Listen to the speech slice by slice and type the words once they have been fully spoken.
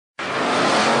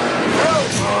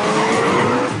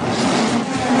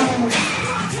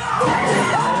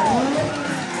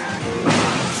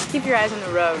tires on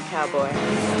the road, cowboy.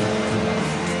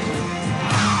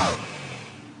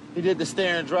 He did the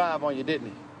stare and drive on you, didn't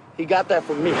he? He got that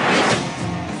from me.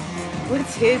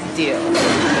 What's his deal?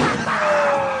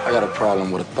 I got a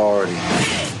problem with authority.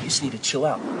 You just need to chill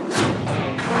out.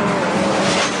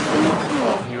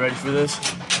 You ready for this?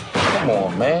 Come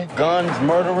on, man. Guns,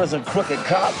 murderers, and crooked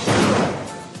cops.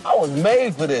 I was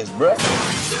made for this, bruh.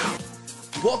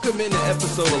 Welcome into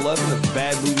episode 11 of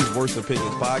Bad Movies, Worst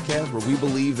Opinions podcast, where we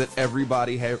believe that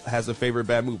everybody has a favorite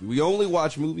bad movie. We only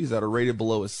watch movies that are rated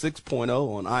below a 6.0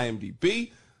 on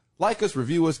IMDb. Like us,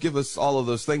 review us, give us all of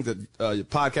those things that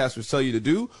podcasters tell you to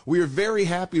do. We are very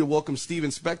happy to welcome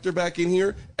Steven Spector back in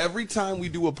here. Every time we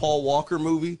do a Paul Walker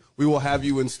movie, we will have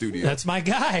you in studio. That's my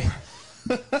guy.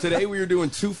 Today we are doing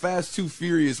Too Fast, Too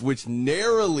Furious, which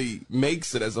narrowly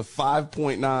makes it as a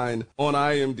 5.9 on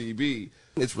IMDb.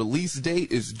 Its release date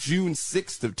is June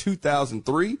 6th of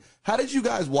 2003. How did you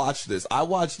guys watch this? I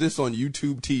watched this on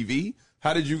YouTube TV.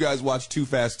 How did you guys watch Too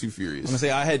Fast, Too Furious? I'm going to say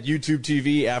I had YouTube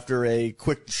TV after a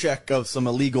quick check of some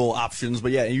illegal options,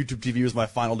 but yeah, YouTube TV was my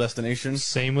final destination.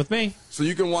 Same with me. So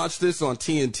you can watch this on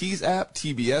TNT's app,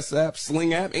 TBS app,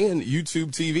 Sling app, and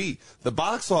YouTube TV. The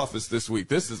box office this week,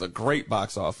 this is a great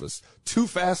box office. Too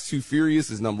Fast, Too Furious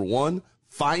is number 1.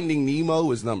 Finding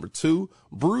Nemo is number 2.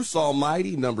 Bruce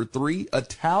Almighty, number 3.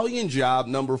 Italian Job,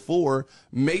 number 4.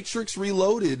 Matrix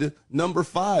Reloaded, number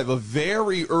 5. A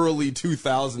very early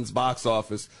 2000s box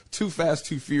office. Too Fast,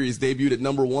 Too Furious debuted at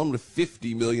number 1 with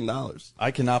 $50 million.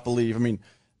 I cannot believe,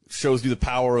 shows you the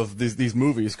power of these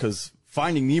movies, because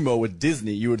Finding Nemo with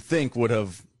Disney, you would think would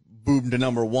have boomed to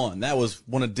number 1. That was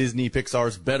one of Disney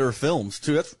Pixar's better films,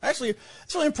 too. It's really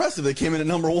impressive they came in at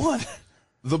number 1.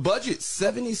 The budget,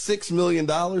 $76 million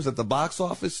at the box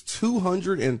office,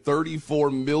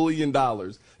 $234 million.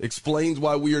 Explains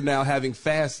why we are now having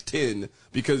Fast 10,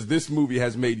 because this movie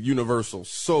has made Universal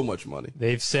so much money.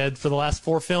 They've said for the last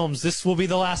 4 films, this will be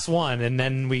the last one. And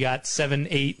then we got 7,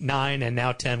 8, 9, and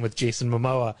now 10 with Jason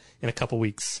Momoa in a couple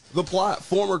weeks. The plot,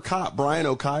 former cop Brian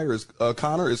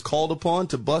O'Connor is called upon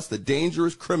to bust a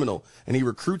dangerous criminal, and he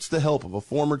recruits the help of a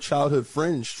former childhood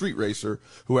friend and street racer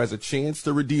who has a chance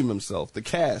to redeem himself. The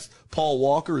cast, Paul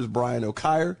Walker is Brian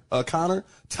O'Connor,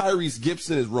 Tyrese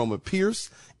Gibson is Roma Pierce,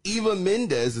 Eva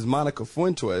Mendes is Monica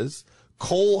Fuentes,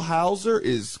 Cole Hauser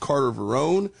is Carter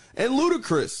Verone, and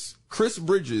Ludacris, Chris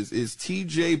Bridges is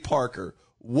T.J. Parker.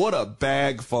 What a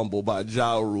bag fumble by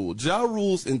Ja Rule. Ja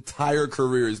Rule's entire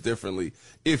career is differently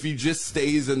if he just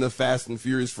stays in the Fast and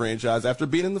Furious franchise after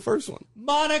being in the first one.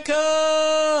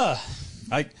 Monica!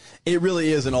 It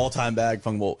really is an all-time bag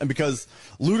fumble. And because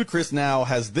Ludacris now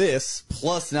has this,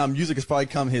 plus now music has probably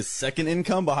become his second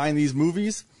income behind these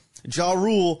movies, Ja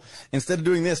Rule, instead of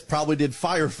doing this, probably did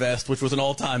Fyre Fest, which was an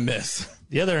all-time miss.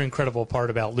 The other incredible part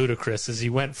about Ludacris is he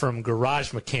went from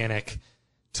garage mechanic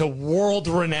to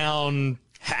world-renowned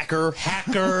hacker,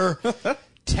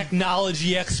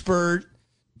 technology expert.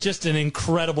 Just an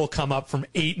incredible come up from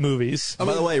 8 movies.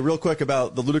 By the way, real quick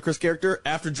about the Ludacris character,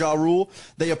 after Ja Rule,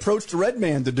 they approached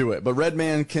Redman to do it, but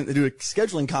Redman, due to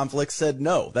scheduling conflicts, said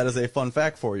no. That is a fun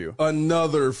fact for you.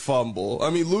 Another fumble.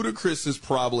 Ludacris has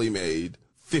probably made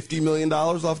 $50 million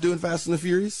off doing Fast and the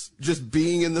Furious, just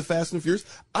being in the Fast and the Furious.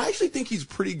 I actually think he's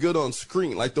pretty good on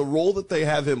screen. Like, the role that they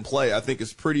have him play, I think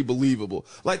is pretty believable.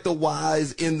 Like the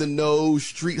wise, in the know,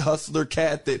 street hustler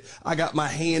cat that I got my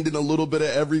hand in a little bit of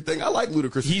everything. I like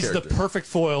Ludacris' He's character. the perfect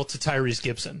foil to Tyrese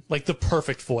Gibson. Like, the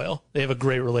perfect foil. They have a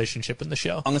great relationship in the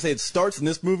show. I'm going to say it starts in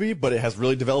this movie, but it has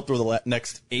really developed over the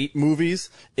next 8 movies,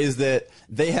 is that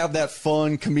they have that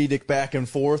fun comedic back and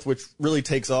forth, which really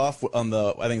takes off on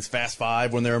I think it's Fast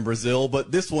 5 when they're in Brazil.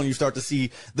 But this one, you start to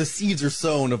see the seeds are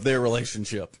sown of their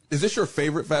relationship. Is this your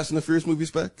favorite Fast and the Furious movie,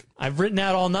 Spec? I've written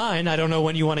out all 9. I don't know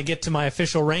when you want to get to my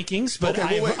official rankings, but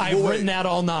Okay, I've written out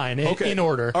all 9 in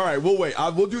order. All right, we'll wait.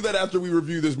 We'll do that after we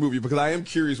review this movie, because I am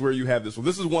curious where you have this one.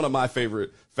 This is one of my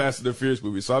favorite Fast and the Furious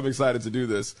movies, so I'm excited to do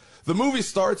this. The movie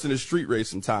starts in a street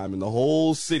racing time, and the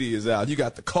whole city is out. You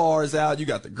got the cars out. You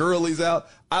got the girlies out.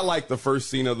 I like the first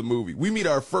scene of the movie. We meet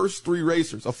our first 3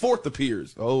 racers. A 4th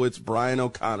appears. Oh, it's Brian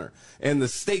O'Connor. And the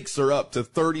stakes are up to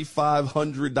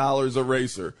 $3,500 a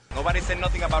racer. Nobody said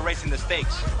nothing about raising the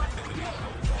stakes.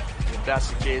 If that's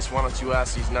the case, why don't you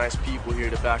ask these nice people here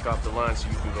to back off the line so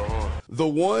you can go home? The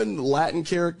one Latin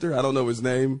character, I don't know his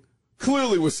name,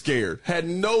 clearly was scared, had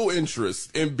no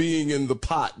interest in being in the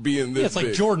pot, being this it's like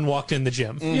big. Jordan walked in the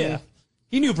gym. Mm-hmm. Yeah.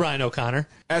 He knew Brian O'Connor.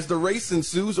 As the race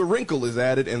ensues, a wrinkle is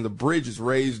added and the bridge is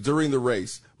raised during the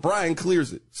race. Brian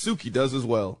clears it. Suki does as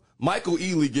well. Michael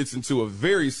Ealy gets into a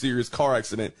very serious car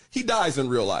accident. He dies in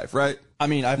real life, right? I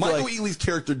feel Michael like Ealy's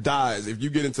character dies if you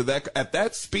get into that at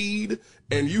that speed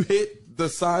and you hit the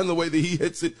sign, the way that he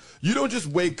hits it, you don't just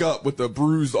wake up with a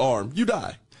bruised arm. You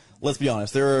die. Let's be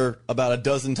honest, there are about a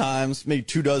dozen times, maybe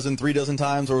 24, 3 dozen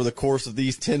times over the course of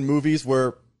these 10 movies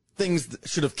where things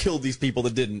should have killed these people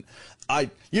that didn't.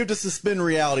 You have to suspend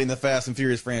reality in the Fast and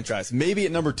Furious franchise. Maybe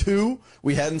at number 2,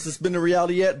 we hadn't suspended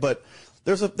reality yet, but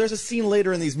there's a scene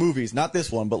later in these movies, not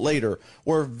this one, but later,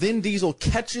 where Vin Diesel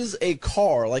catches a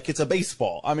car like it's a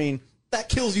baseball. I mean, that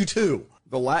kills you too.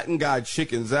 The Latin guy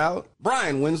chickens out.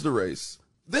 Brian wins the race.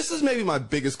 This is maybe my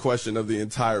biggest question of the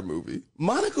entire movie.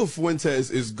 Monica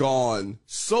Fuentes is gone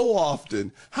so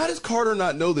often. How does Carter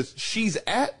not know this? She's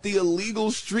at the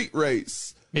illegal street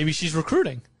race. Maybe she's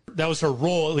recruiting. That was her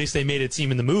role, at least they made it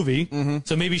seem in the movie.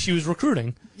 So maybe she was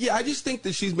recruiting. Yeah, I just think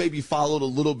that she's maybe followed a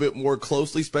little bit more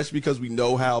closely, especially because we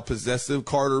know how possessive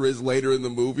Carter is later in the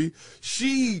movie.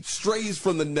 She strays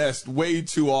from the nest way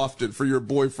too often for your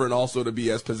boyfriend also to be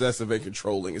as possessive and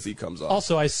controlling as he comes off.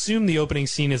 Also, I assume the opening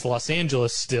scene is Los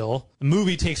Angeles still. The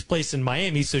movie takes place in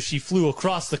Miami, so she flew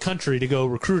across the country to go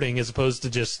recruiting as opposed to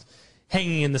just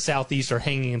hanging in the Southeast or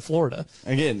hanging in Florida.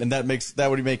 Again, and that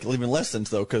would make even less sense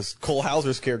though, because Cole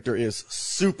Hauser's character is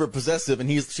super possessive,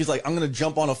 and she's like, I'm gonna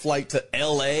jump on a flight to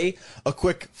L.A., a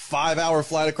quick 5-hour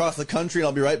flight across the country, and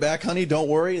I'll be right back, honey. Don't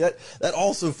worry. That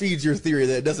also feeds your theory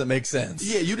that it doesn't make sense.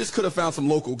 Yeah, you just could have found some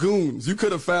local goons. You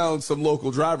could have found some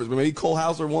local drivers, but maybe Cole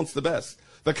Hauser wants the best.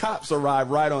 The cops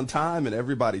arrive right on time, and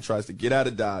everybody tries to get out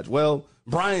of Dodge. Well,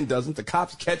 Brian doesn't. The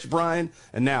cops catch Brian,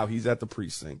 and now he's at the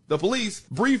precinct. The police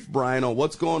brief Brian on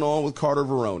what's going on with Carter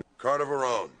Verone. Carter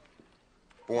Verone.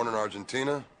 Born in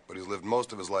Argentina, but he's lived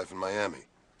most of his life in Miami.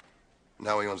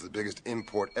 Now he owns the biggest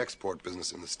import-export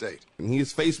business in the state. And he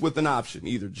is faced with an option,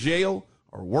 either jail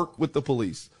or work with the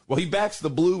police. Well, he backs the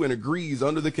blue and agrees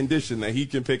under the condition that he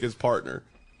can pick his partner.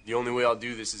 The only way I'll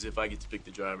do this is if I get to pick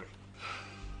the driver.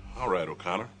 All right,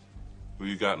 O'Connor. Who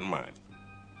you got in mind?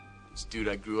 This dude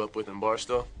I grew up with in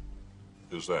Barstow.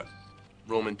 Who's that?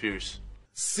 Roman Pierce.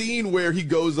 Scene where he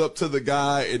goes up to the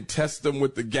guy and tests him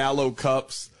with the Gallo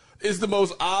cups is the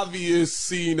most obvious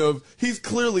scene of, he's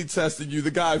clearly testing you.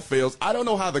 The guy fails. I don't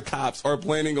know how the cops are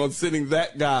planning on sending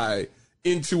that guy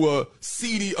into a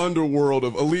seedy underworld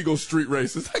of illegal street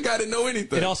races. That guy didn't know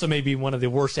anything. It also may be one of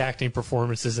the worst acting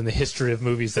performances in the history of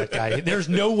movies, that guy. There's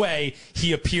no way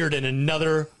he appeared in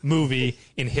another movie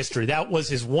in history. That was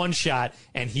his one shot,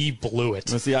 and he blew it.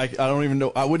 See, I don't even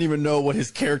know. I wouldn't even know what his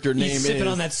character name is. He's sipping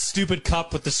on that stupid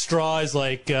cup with the straw. Is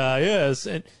like, yes.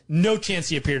 And no chance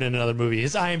he appeared in another movie.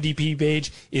 His IMDb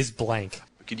page is blank.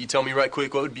 Could you tell me right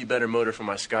quick what would be better motor for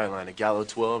my Skyline, a Gallo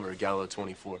 12 or a Gallo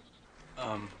 24?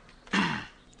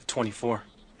 The 24.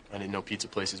 I didn't know pizza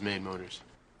places made motors.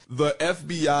 The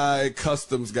FBI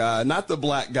customs guy, not the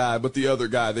black guy, but the other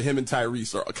guy, that him and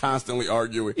Tyrese are constantly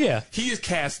arguing. Yeah. He is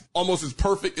cast almost as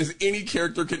perfect as any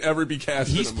character can ever be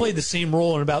cast. He's in a played movie. the same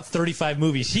role in about 35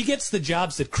 movies. He gets the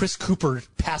jobs that Chris Cooper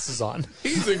passes on.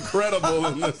 He's incredible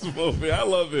in this movie. I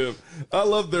love him. I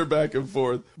love their back and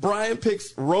forth. Brian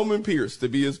picks Roman Pierce to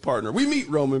be his partner. We meet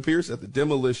Roman Pierce at the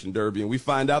Demolition Derby, and we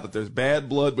find out that there's bad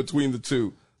blood between the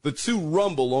two. The two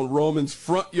rumble on Roman's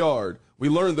front yard. We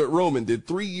learned that Roman did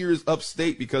 3 years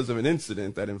upstate because of an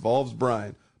incident that involves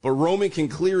Brian. But Roman can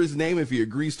clear his name if he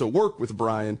agrees to work with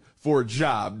Brian for a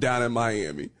job down in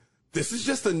Miami. This is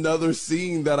just another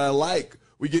scene that I like.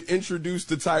 We get introduced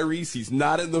to Tyrese. He's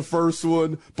not in the first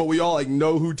one, but we all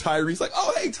know who Tyrese. Like,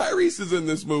 oh, hey, Tyrese is in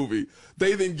this movie.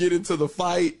 They then get into the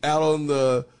fight out on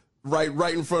the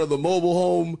right in front of the mobile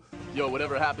home. Yo,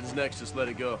 whatever happens next, just let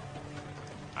it go.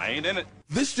 I ain't in it.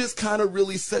 This just kind of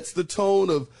really sets the tone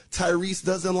of Tyrese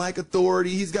doesn't like authority.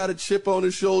 He's got a chip on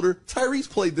his shoulder. Tyrese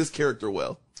played this character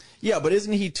well. Yeah, but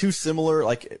isn't he too similar?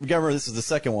 Like, you gotta remember this is the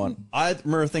second one. I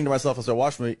remember thinking to myself as I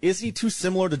watched the movie, is he too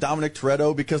similar to Dominic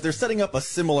Toretto? Because they're setting up a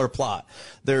similar plot.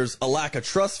 There's a lack of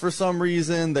trust for some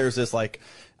reason. There's this, like,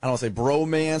 I don't want to say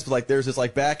bromance, but like there's this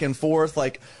like back and forth.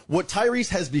 Like what Tyrese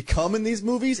has become in these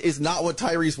movies is not what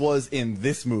Tyrese was in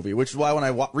this movie, which is why when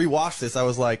I rewatched this, I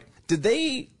was like, did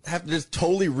they have to just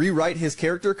totally rewrite his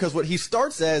character? Because what he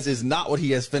starts as is not what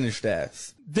he has finished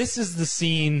as. This is the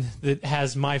scene that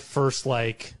has my first,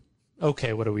 like,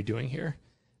 okay, what are we doing here?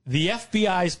 The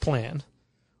FBI's plan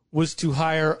was to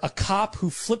hire a cop who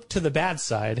flipped to the bad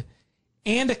side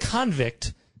and a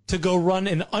convict to go run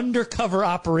an undercover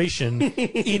operation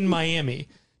in Miami.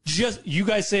 Just, you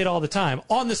guys say it all the time.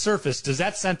 On the surface, does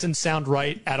that sentence sound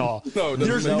right at all? No,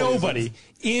 there's nobody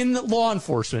in law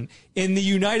enforcement in the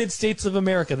United States of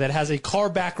America that has a car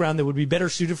background that would be better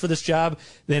suited for this job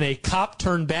than a cop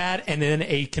turned bad and then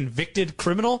a convicted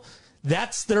criminal.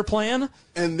 That's their plan.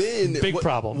 And then big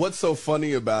problem. What's so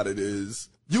funny about it is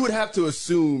you would have to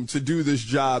assume to do this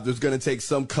job, there's going to take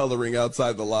some coloring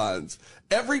outside the lines.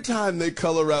 Every time they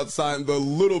color outside the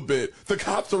little bit, the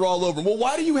cops are all over. Well,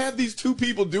 why do you have these two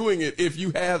people doing it if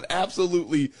you have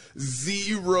absolutely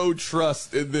zero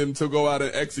trust in them to go out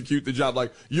and execute the job?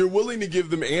 Like, you're willing to give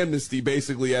them amnesty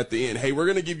basically at the end. Hey, we're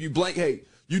going to give you blank. Hey,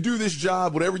 you do this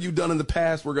job, whatever you've done in the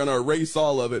past, we're going to erase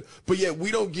all of it. But yet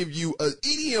we don't give you an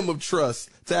idiom of trust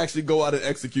to actually go out and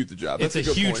execute the job. It's a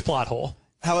huge plot hole.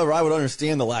 However, I would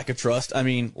understand the lack of trust. I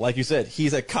mean, like you said,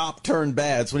 he's a cop turned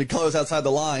bad. So when he colors outside the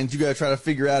lines, you got to try to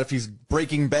figure out if he's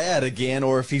breaking bad again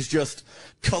or if he's just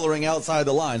coloring outside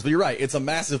the lines. But you're right. It's a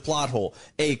massive plot hole.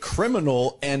 A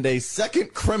criminal and a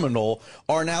second criminal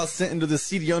are now sent into the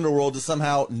seedy underworld to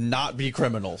somehow not be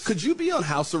criminals. Could you be on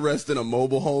house arrest in a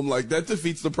mobile home? Like, that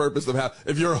defeats the purpose of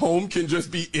if your home can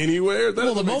just be anywhere.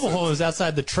 Well, the mobile home is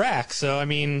outside the track, so, I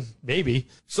mean, maybe.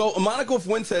 So, Monaco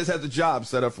Fuentes has a job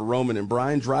set up for Roman and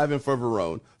Brian driving for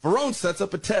Verone. Verone sets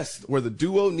up a test where the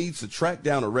duo needs to track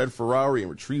down a red Ferrari and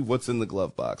retrieve what's in the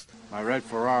glove box. My red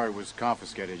Ferrari was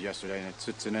confiscated yesterday, and it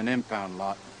sits in an impound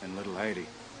lot in Little Haiti.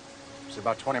 It's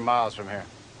about 20 miles from here.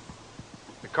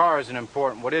 The car isn't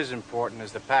important. What is important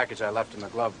is the package I left in the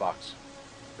glove box.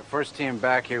 The first team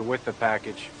back here with the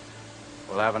package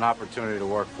will have an opportunity to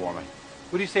work for me.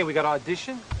 What do you say, we got to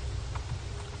audition?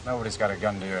 Nobody's got a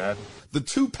gun to your head. The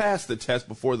two pass the test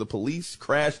before the police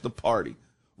crash the party.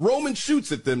 Roman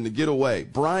shoots at them to get away.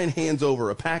 Brian hands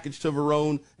over a package to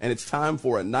Verone, and it's time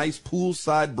for a nice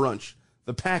poolside brunch.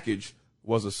 The package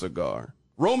was a cigar.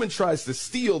 Roman tries to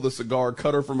steal the cigar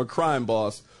cutter from a crime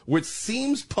boss, which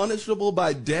seems punishable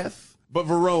by death, but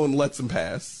Verone lets him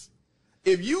pass.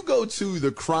 If you go to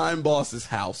the crime boss's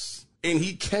house and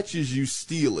he catches you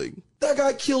stealing, that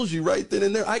guy kills you right then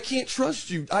and there. I can't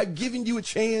trust you. I've given you a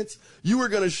chance. You were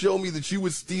going to show me that you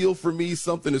would steal for me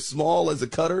something as small as a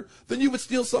cutter. Then you would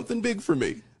steal something big for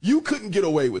me. You couldn't get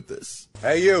away with this.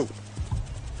 Hey, you.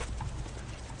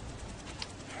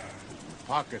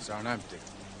 Pockets aren't empty.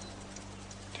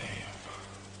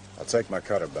 I'll take my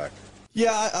cutter back.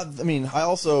 Yeah, I mean, I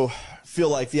also feel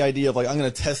like the idea of, like, I'm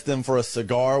going to test them for a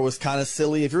cigar was kind of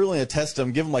silly. If you're really going to test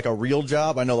them, give them, like, a real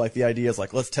job. I know, like, the idea is,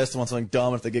 like, let's test them on something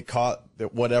dumb. If they get caught,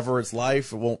 whatever, it's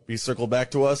life. It won't be circled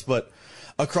back to us. But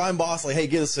a crime boss, like, hey,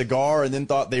 get a cigar, and then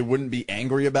thought they wouldn't be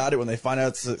angry about it when they find out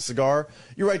it's a cigar.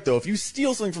 You're right, though. If you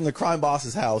steal something from the crime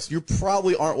boss's house, you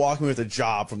probably aren't walking with a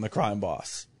job from the crime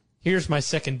boss. Here's my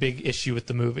second big issue with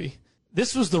the movie.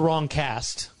 This was the wrong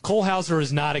cast. Cole Hauser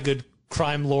is not a good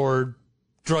crime lord,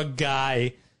 drug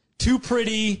guy. Too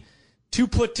pretty, too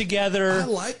put together. I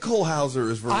like Cole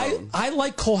Hauser as Verone. I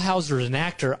like Cole Hauser as an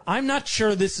actor. I'm not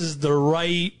sure this is the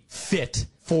right fit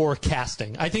for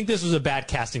casting. I think this was a bad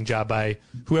casting job by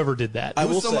whoever did that.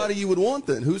 Who's somebody you would want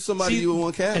then? Who's somebody you would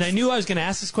want cast? And I knew I was going to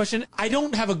ask this question. I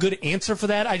don't have a good answer for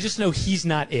that. I just know he's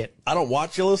not it. I don't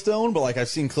watch Yellowstone, but, like, I've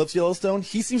seen clips of Yellowstone.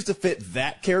 He seems to fit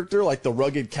that character, like the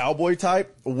rugged cowboy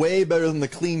type, way better than the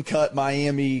clean-cut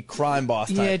Miami crime boss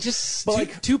type. Yeah, just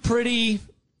too pretty.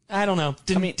 I don't know.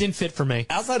 Didn't fit for me.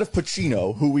 Outside of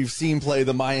Pacino, who we've seen play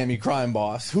the Miami crime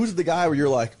boss, who's the guy where you're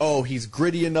like, oh, he's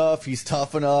gritty enough, he's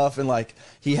tough enough, and, like,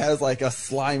 he has, like, a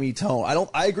slimy tone.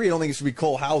 I agree. I don't think it should be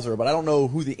Cole Hauser, but I don't know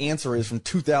who the answer is from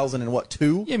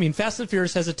 2002. Yeah, I mean, Fast and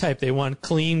Furious has a type. They want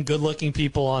clean, good-looking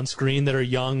people on screen that are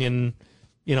young and,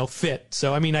 fit.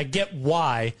 So, I mean, I get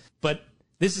why, but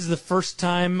this is the first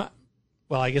time,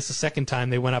 well, I guess the second time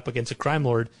they went up against a crime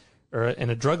lord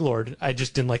and a drug lord. I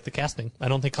just didn't like the casting. I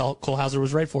don't think Cole Hauser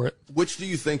was right for it. Which do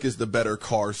you think is the better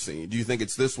car scene? Do you think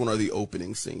it's this one or the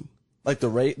opening scene? Like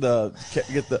I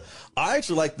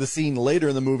actually like the scene later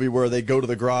in the movie where they go to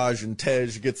the garage and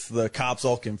Tej gets the cops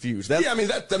all confused. That's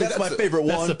my favorite one.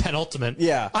 That's the penultimate.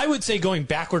 Yeah. I would say going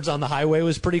backwards on the highway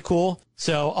was pretty cool.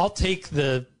 So I'll take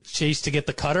the chase to get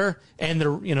the cutter and the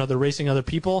racing other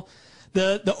people.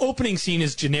 The opening scene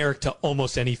is generic to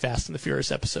almost any Fast and the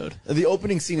Furious episode. The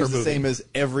opening scene is the same as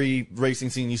every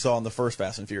racing scene you saw in the first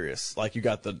Fast and Furious. Like, you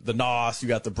got the NOS, you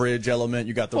got the bridge element,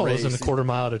 you got the race. It was in a quarter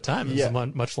mile at a time. It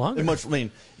was much longer. I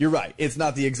mean, you're right. It's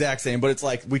not the exact same, but it's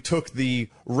like we took the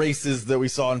races that we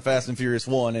saw in Fast and Furious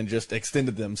 1 and just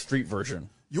extended them street version.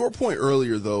 Your point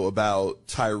earlier, though, about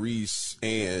Tyrese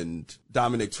and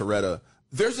Dominic Toretto,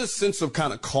 there's a sense of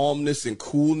kind of calmness and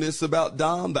coolness about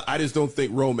Dom that I just don't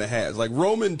think Roman has. Like,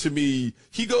 Roman, to me,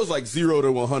 he goes like 0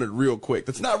 to 100 real quick.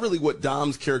 That's not really what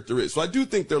Dom's character is. So I do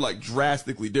think they're, like,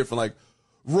 drastically different. Like,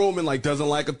 Roman, like, doesn't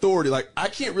like authority. Like, I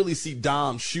can't really see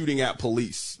Dom shooting at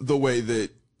police the way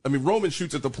that I mean, Roman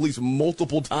shoots at the police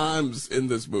multiple times in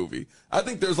this movie. I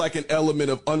think there's like an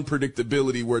element of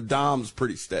unpredictability where Dom's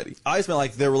pretty steady. I just meant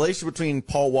like the relationship between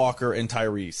Paul Walker and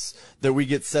Tyrese that we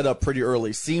get set up pretty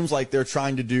early seems like they're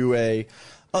trying to do a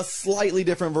slightly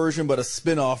different version, but a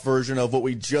spin-off version of what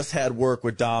we just had work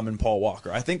with Dom and Paul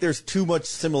Walker. I think there's too much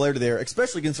similarity there,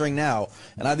 especially considering now,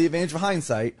 and I have the advantage of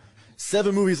hindsight,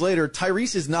 7 movies later,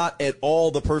 Tyrese is not at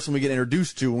all the person we get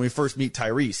introduced to when we first meet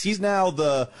Tyrese. He's now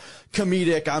the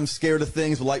comedic, I'm scared of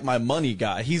things but like my money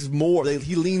guy. He's more,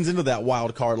 he leans into that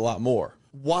wild card a lot more.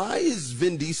 Why is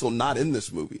Vin Diesel not in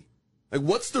this movie? Like,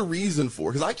 what's the reason for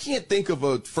it? Because I can't think of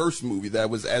a first movie that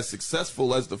was as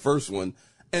successful as the first one,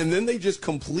 and then they just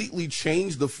completely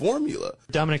changed the formula.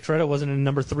 Dominic Toretto wasn't in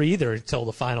number 3 either until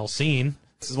the final scene.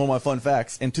 This is one of my fun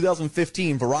facts. In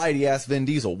 2015, Variety asked Vin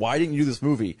Diesel, why didn't you do this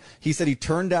movie? He said he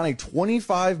turned down a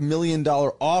 $25 million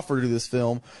offer to do this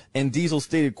film, and Diesel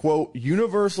stated, quote,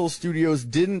 Universal Studios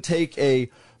didn't take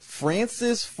a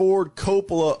Francis Ford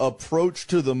Coppola approach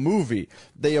to the movie.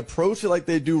 They approached it like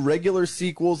they do regular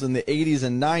sequels in the 80s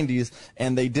and 90s,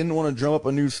 and they didn't want to drum up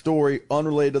a new story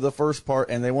unrelated to the first part,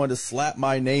 and they wanted to slap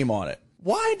my name on it.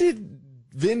 Why did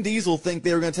Vin Diesel think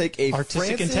they were going to take a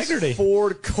artistic Francis integrity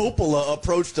Ford Coppola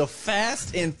approach to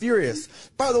Fast and Furious?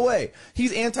 By the way,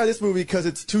 he's anti this movie because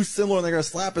it's too similar and they're going to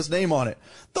slap his name on it.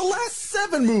 The last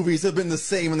 7 movies have been the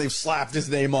same and they've slapped his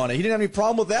name on it. He didn't have any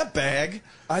problem with that bag.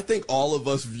 I think all of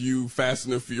us view Fast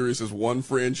and the Furious as one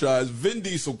franchise. Vin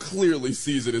Diesel clearly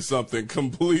sees it as something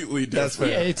completely different. That's fair.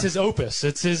 Yeah, it's his opus.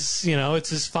 It's his, it's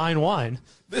his fine wine.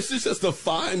 This is just a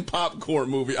fine popcorn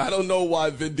movie. I don't know why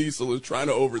Vin Diesel is trying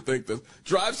to overthink this.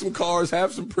 Drive some cars,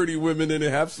 have some pretty women in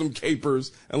it, have some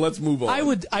capers, and let's move on.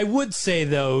 I would say,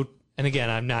 though, and again,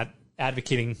 I'm not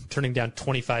advocating turning down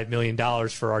 $25 million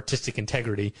for artistic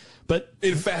integrity, but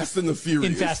in Fast and the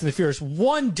Furious,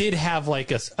 1 did have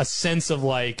like a sense of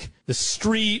like the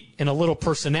street and a little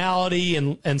personality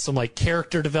and some like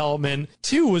character development.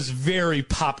 2 was very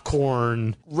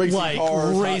popcorn,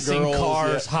 racing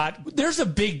cars, yeah. hot. There's a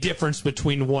big difference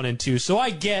between 1 and 2, so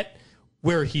I get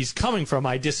where he's coming from.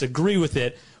 I disagree with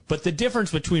it. But the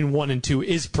difference between 1 and 2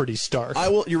 is pretty stark.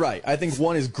 You're right. I think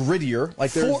 1 is grittier.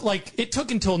 Like it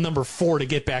took until number 4 to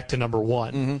get back to number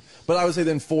 1. Mm-hmm. But I would say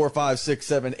then 4, 5, 6,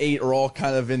 7, 8 are all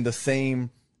kind of in the same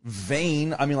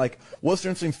vein. I mean, like, what's the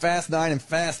difference between Fast 9 and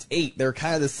Fast 8? They're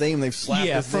kind of the same. They've slapped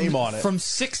his name on it. From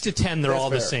 6 to 10, they're That's all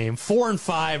fair. the same. 4 and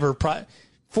 5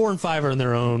 are in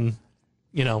their own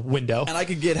window. And I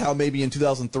could get how maybe in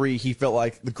 2003 he felt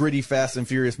like the gritty Fast and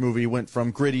Furious movie went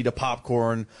from gritty to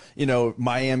popcorn,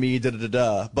 Miami,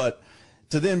 da-da-da-da. But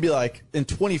to then be like, in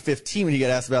 2015 when you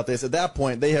get asked about this, at that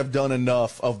point they have done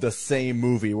enough of the same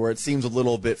movie where it seems a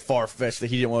little bit far-fetched that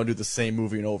he didn't want to do the same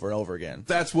movie and over again.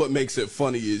 That's what makes it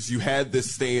funny is you had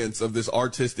this stance of this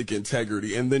artistic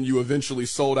integrity, and then you eventually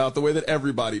sold out the way that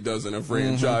everybody does in a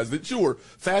franchise. Mm-hmm. That sure,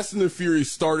 Fast and the Furious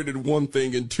started in one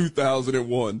thing in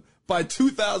 2001. By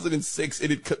 2006,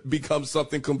 it had become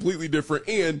something completely different,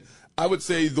 and I would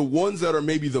say the ones that are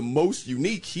maybe the most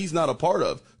unique, he's not a part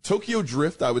of. Tokyo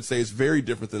Drift, I would say, is very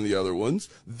different than the other ones.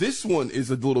 This one is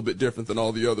a little bit different than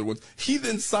all the other ones. He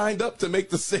then signed up to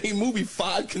make the same movie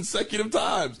 5 consecutive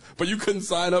times, but you couldn't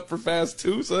sign up for Fast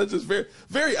 2, so that's just very,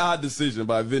 very odd decision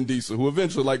by Vin Diesel, who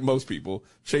eventually, like most people,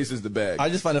 chases the bag. I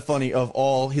just find it funny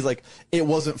he's like, it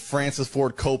wasn't Francis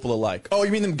Ford Coppola-like. Oh,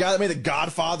 you mean the guy that made The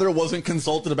Godfather wasn't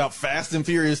consulted about Fast and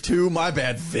Furious 2? My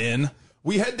bad, Vin.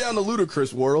 We head down to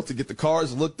Ludacris World to get the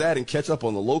cars looked at and catch up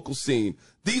on the local scene.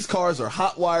 These cars are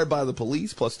hot-wired by the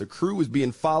police, plus the crew is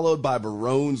being followed by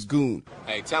Barone's goon.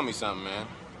 Hey, tell me something, man.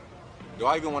 Do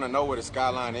I even want to know where the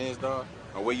Skyline is, dog?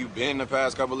 Or where you been the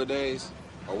past couple of days?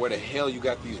 Or where the hell you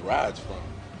got these rides from?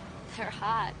 They're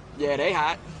hot. Yeah, they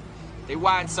hot. They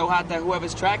wide so hot that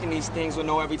whoever's tracking these things will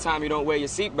know every time you don't wear your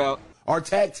seatbelt. Our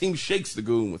tag team shakes the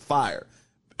goon with fire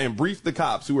and brief the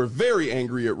cops, who are very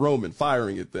angry at Roman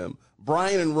firing at them.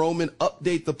 Brian and Roman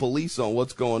update the police on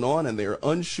what's going on, and they are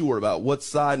unsure about what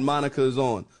side Monica is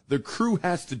on. The crew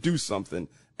has to do something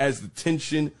as the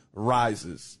tension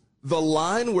rises. The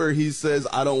line where he says,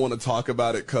 "I don't want to talk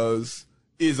about it, cuz,"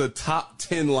 is a top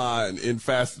 10 line in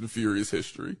Fast and Furious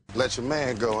history. Let your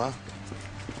man go, huh?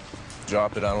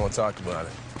 Drop it, I don't want to talk about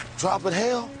it. Drop it,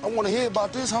 hell. I want to hear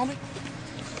about this, homie.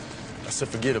 I said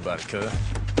forget about it, cuz.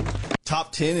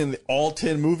 Top 10 in all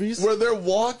 10 movies? Where they're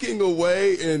walking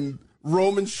away and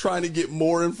Roman's trying to get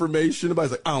more information.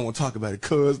 Everybody's like, "I don't want to talk about it,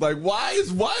 cuz." Like, why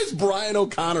is Brian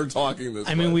O'Connor talking this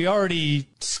way? I mean, we already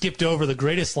skipped over the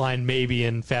greatest line maybe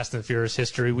in Fast and the Furious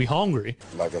history. We hungry.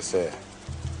 Like I said,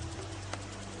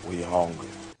 we hungry.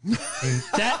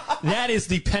 That is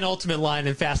the penultimate line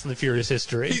in Fast and the Furious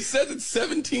history. He says it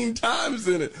 17 times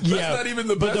in it. That's not even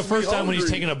the best. But the first time when he's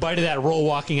hungry. taking a bite of that roll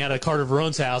walking out of Carter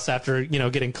Verone's house after,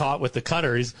 getting caught with the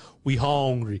cutter, he's, "We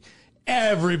hungry."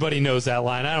 Everybody knows that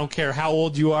line. I don't care how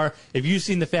old you are. If you've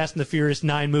seen the Fast and the Furious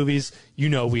 9 movies, you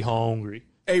know we hungry.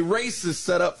 A race is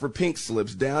set up for pink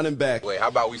slips down and back. Wait, how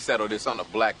about we settle this on the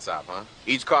blacktop, huh?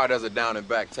 Each car does a down and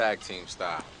back tag team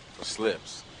style for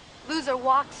slips. Loser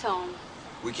walks home.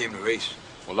 We came to race.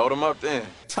 Well, load them up then.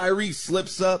 Tyrese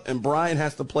slips up and Brian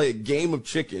has to play a game of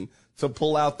chicken to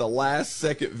pull out the last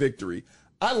second victory.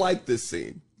 I like this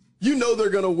scene. You know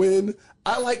they're going to win.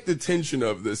 I like the tension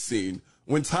of this scene.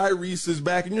 When Tyrese is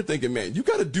back and you're thinking, man, you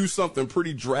got to do something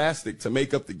pretty drastic to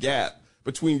make up the gap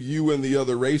between you and the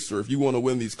other racer if you want to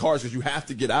win these cars, because you have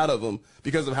to get out of them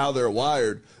because of how they're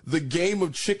wired. The game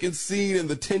of chicken scene and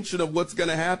the tension of what's going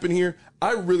to happen here,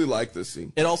 I really like this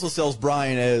scene. It also sells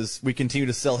Brian as, we continue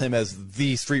to sell him as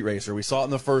the street racer. We saw it in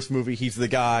the first movie, he's the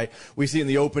guy. We see it in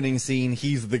the opening scene,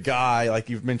 he's the guy. Like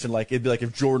you've mentioned, like it'd be like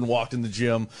if Jordan walked in the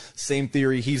gym, same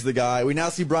theory, he's the guy. We now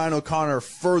see Brian O'Connor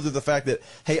further the fact that,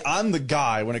 hey, I'm the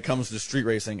guy when it comes to street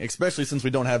racing, especially since we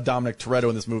don't have Dominic Toretto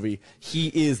in this movie. He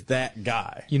is that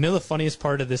guy. You know the funniest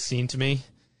part of this scene to me?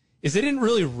 Is they didn't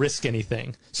really risk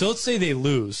anything. So let's say they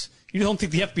lose. You don't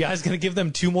think the FBI is going to give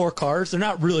them 2 more cars? They're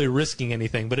not really risking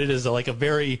anything, but it is like a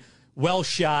very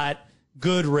well-shot,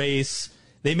 good race.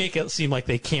 They make it seem like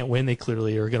they can't win. They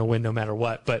clearly are going to win no matter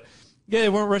what. But, yeah, they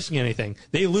weren't risking anything.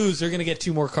 They lose, they're going to get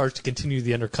 2 more cars to continue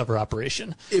the undercover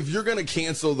operation. If you're going to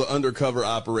cancel the undercover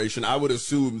operation, I would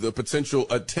assume the potential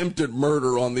attempted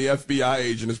murder on the FBI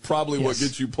agent is probably what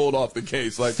gets you pulled off the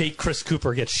case. Like fake Chris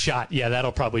Cooper gets shot. Yeah,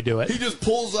 that'll probably do it. He just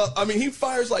pulls up. I mean, he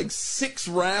fires like 6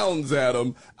 rounds at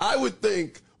him. I would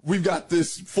think we've got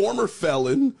this former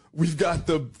felon, we've got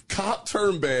the cop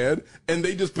turned bad, and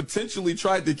they just potentially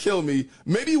tried to kill me.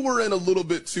 Maybe we're in a little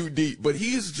bit too deep, but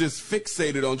he's just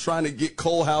fixated on trying to get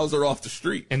Cole Hauser off the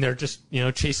street. And they're just,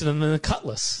 chasing him in a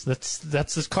Cutlass. That's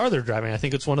this car they're driving. I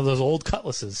think it's one of those old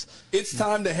Cutlasses. It's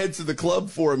time to head to the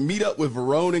club for a meetup with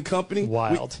Verone and company.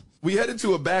 Wild. We headed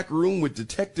to a back room with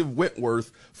Detective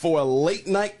Wentworth for a late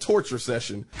night torture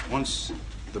session. Once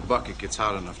the bucket gets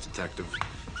hot enough, Detective,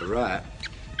 the rat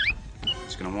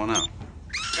is going to want out.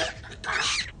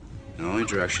 The only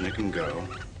direction it can go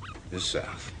is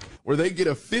south. Where they get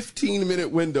a 15-minute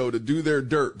window to do their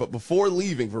dirt, but before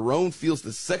leaving, Verone feels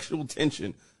the sexual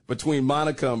tension between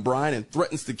Monica and Brian and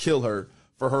threatens to kill her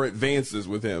for her advances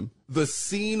with him. The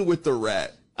scene with the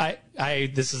rat.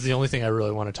 This is the only thing I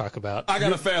really want to talk about. I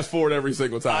gotta fast forward every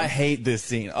single time. I hate this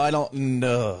scene. I don't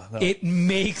know. No. It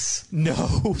makes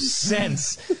no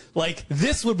sense. Like,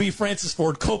 this would be Francis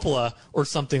Ford Coppola or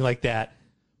something like that.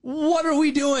 What are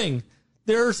we doing?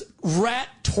 There's rat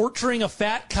torturing a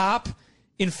fat cop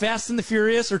in Fast and the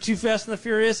Furious or Too Fast and the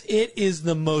Furious. It is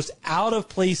the most out of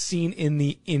place scene in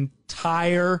the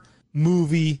entire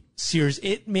movie series.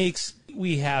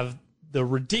 We have the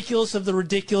ridiculous of the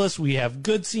ridiculous. We have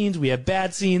good scenes. We have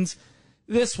bad scenes.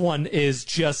 This one is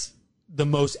just the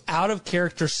most out of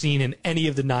character scene in any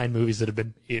of the 9 movies that have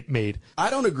been made.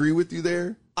 I don't agree with you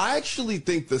there. I actually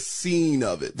think the scene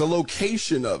of it, the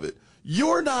location of it,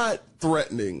 you're not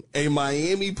threatening a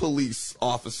Miami police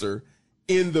officer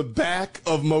in the back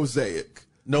of Mosaic.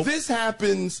 Nope. This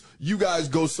happens, you guys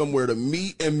go somewhere to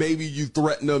meet, and maybe you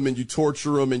threaten them and you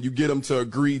torture them and you get them to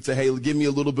agree to, hey, give me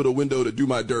a little bit of window to do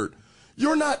my dirt.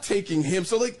 You're not taking him.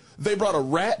 So, they brought a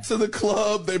rat to the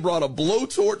club. They brought a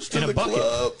blowtorch to the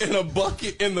club and a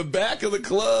bucket in the back of the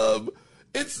club.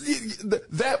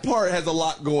 That part has a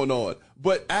lot going on.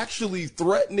 But actually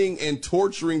threatening and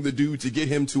torturing the dude to get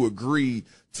him to agree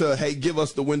to, hey, give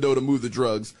us the window to move the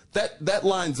drugs, that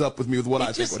lines up with me with what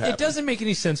I think would happen. It doesn't make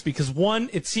any sense because, one,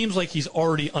 it seems like he's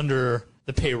already under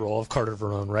the payroll of Carter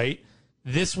Verone, right?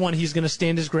 This one, he's going to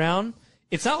stand his ground.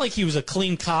 It's not like he was a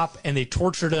clean cop and they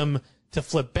tortured him to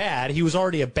flip bad. He was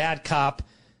already a bad cop.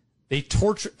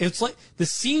 It's like the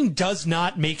scene does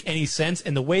not make any sense,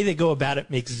 and the way they go about it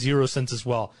makes 0 sense as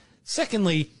well.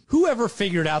 Secondly, whoever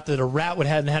figured out that a rat would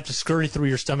have to scurry through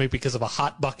your stomach because of a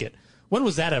hot bucket? When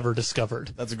was that ever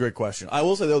discovered? That's a great question. I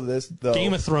will say, though,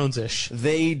 Game of Thrones-ish.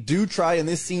 They do try in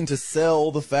this scene to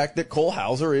sell the fact that Cole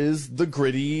Hauser is the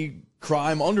gritty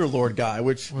crime underlord guy,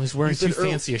 which... Well, he's wearing too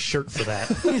fancy a shirt for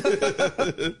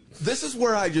that. This is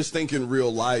where I just think in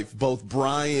real life, both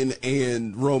Brian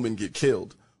and Roman get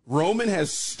killed. Roman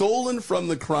has stolen from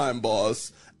the crime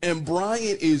boss, and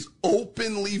Brian is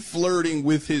openly flirting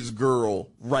with his girl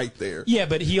right there. Yeah,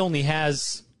 but he only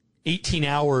has 18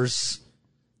 hours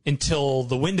until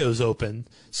the window's open.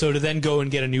 So to then go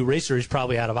and get a new racer, he's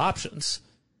probably out of options.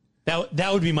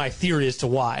 That would be my theory as to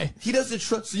why. He doesn't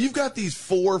trust. So you've got these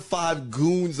 4 or 5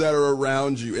 goons that are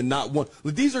around you, and not one.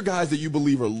 These are guys that you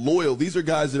believe are loyal. These are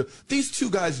guys these 2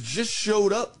 guys just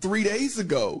showed up 3 days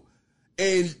ago,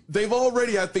 and they've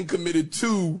already, I think, committed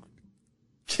 2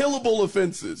 killable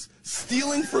offenses.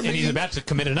 Stealing from me. And he's about to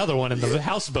commit another one in the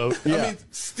houseboat. I mean,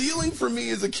 stealing from me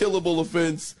is a killable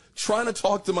offense. Trying to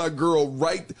talk to my girl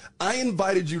I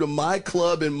invited you to my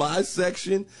club in my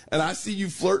section, and I see you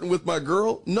flirting with my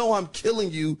girl. No, I'm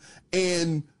killing you.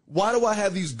 And why do I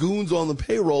have these goons on the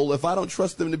payroll if I don't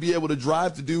trust them to be able to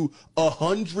drive to do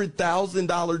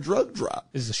 $100,000 drug drop?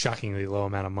 This is a shockingly low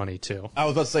amount of money, too. I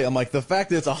was about to say, I'm like, the fact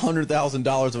that it's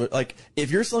 $100,000 of it, like,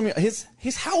 if you're selling me,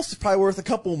 his house is probably worth a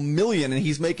couple million and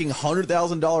he's making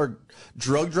 $100,000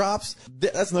 drug drops.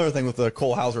 That's another thing with the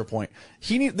Cole Hauser point.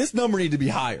 This number need to be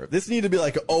higher. This need to be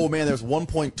like, oh man, there's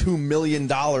 $1.2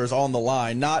 million on the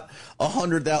line, not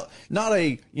not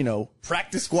a,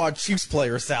 practice squad Chiefs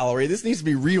player salary. This needs to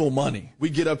be real money. We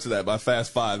get up to that by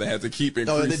Fast 5. They had to keep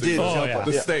increasing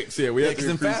the stakes. Yeah, we had to because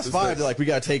in Fast 5, they're like, we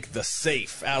got to take the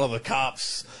safe out of the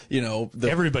cops.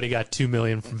 Everybody got $2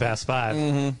 million from Fast 5.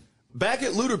 Mm-hmm. Back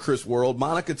at Ludacris World,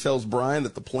 Monica tells Brian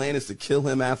that the plan is to kill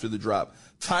him after the drop.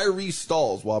 Tyrese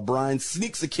stalls while Brian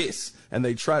sneaks a kiss, and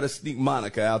they try to sneak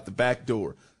Monica out the back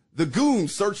door. The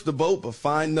goons search the boat but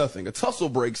find nothing. A tussle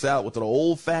breaks out with an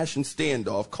old-fashioned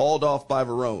standoff called off by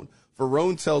Verone.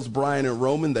 Verone tells Brian and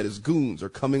Roman that his goons are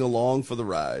coming along for the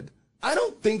ride. I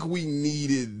don't think we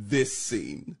needed this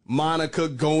scene. Monica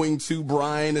going to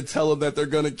Brian to tell him that they're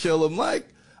going to kill him. Like,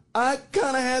 I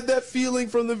kind of had that feeling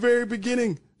from the very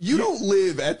beginning. You don't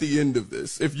live at the end of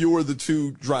this if you're the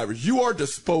 2 drivers. You are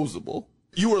disposable.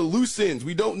 You are loose ends.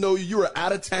 We don't know you. You're an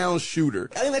out-of-town shooter.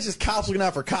 I think that's just cops looking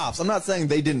out for cops. I'm not saying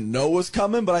they didn't know it was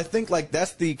coming, but I think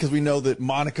that's because we know that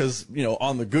Monica's,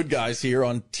 on the good guys here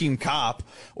on Team Cop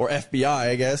or FBI,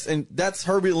 I guess. And that's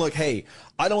her being like, hey,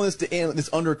 I don't want this to end, this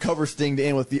undercover sting to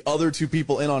end with the other 2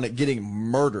 people in on it getting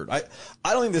murdered. I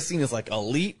don't think this scene is like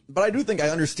elite, but I do think I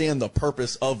understand the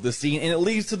purpose of the scene, and it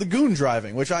leads to the goon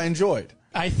driving, which I enjoyed.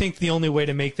 I think the only way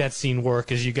to make that scene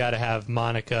work is you got to have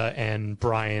Monica and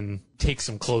Brian take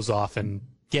some clothes off and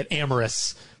get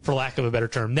amorous, for lack of a better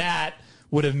term. That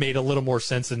would have made a little more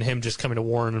sense than him just coming to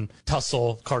Warren and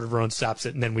tussle. Carter Verone stops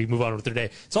it, and then we move on with their day.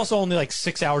 It's also only like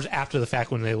 6 hours after the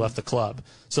fact when they left the club.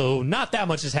 So not that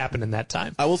much has happened in that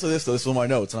time. I will say this, though. This is one of my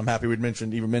notes, and I'm happy we'd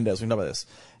mentioned Eva Mendes. We know about this.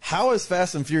 How has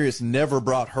Fast and Furious never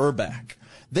brought her back?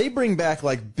 They bring back,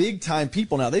 like, big-time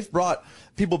people now. They've brought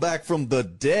people back from the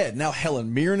dead. Now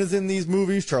Helen Mirren is in these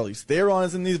movies. Charlize Theron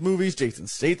is in these movies. Jason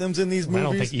Statham's in these movies. I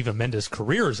don't think Eva Mendes'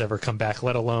 career has ever come back,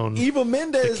 let alone Eva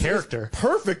Mendes the character. Is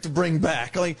perfect to bring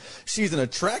back. Like, she's an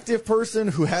attractive person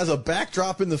who has a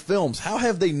backdrop in the films. How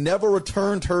have they never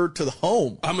returned her to the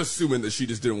home? I'm assuming that she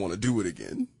just didn't want to do it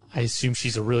again. I assume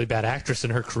she's a really bad actress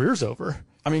and her career's over.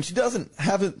 I mean, she hasn't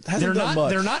done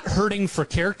much. They're not hurting for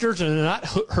characters, and they're not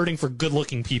hurting for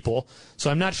good-looking people.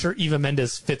 So I'm not sure Eva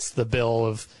Mendes fits the bill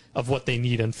of what they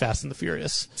need in Fast and the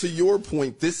Furious. To your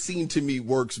point, this scene to me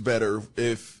works better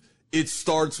if it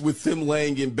starts with them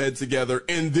laying in bed together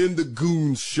and then the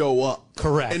goons show up.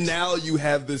 Correct. And now you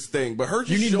have this thing. But her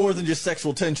you need more than just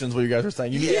sexual tensions, what you guys are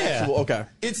saying. You need actual, okay.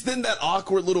 It's then that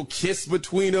awkward little kiss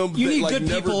between them. You need good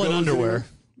people in underwear.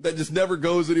 That just never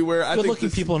goes anywhere. Good-looking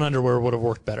people in underwear would have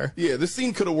worked better. Yeah, this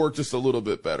scene could have worked just a little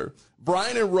bit better.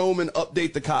 Brian and Roman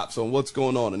update the cops on what's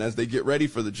going on, and as they get ready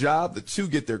for the job, the 2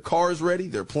 get their cars ready,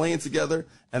 they're playing together,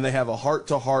 and they have a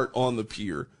heart-to-heart on the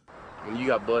pier. When you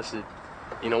got busted,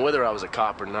 whether I was a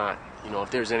cop or not, if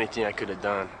there's anything I could have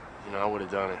done, I would have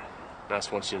done it. And I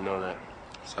just want you to know that.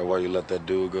 Is that why you let that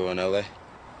dude go in L.A.?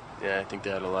 Yeah, I think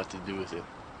that had a lot to do with it.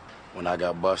 When I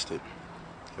got busted,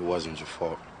 it wasn't your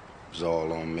fault. It was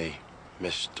all on me,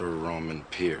 Mr. Roman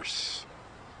Pierce.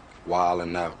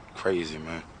 Wilding out, crazy,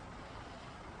 man.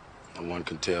 No one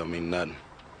can tell me nothing.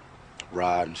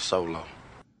 Riding solo.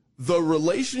 The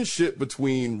relationship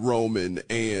between Roman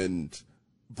and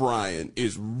Brian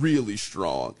is really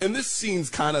strong. And this scene's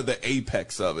kind of the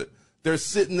apex of it. They're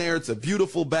sitting there. It's a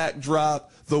beautiful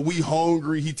backdrop. The "we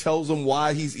hungry," he tells them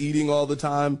why he's eating all the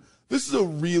time. This is a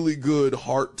really good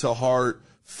heart-to-heart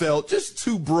felt, just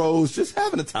 2 bros just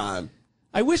having a time.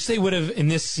 I wish they would have, in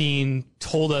this scene,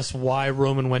 told us why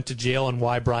Roman went to jail and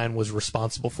why Brian was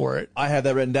responsible for it. I had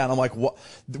that written down. I'm like, what?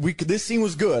 This scene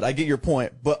was good. I get your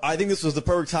point. But I think this was the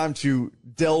perfect time to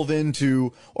delve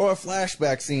into, or a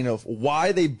flashback scene of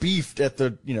why they beefed at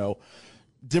the,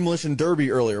 Demolition Derby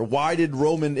earlier. Why did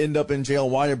Roman end up in jail?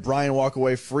 Why did Brian walk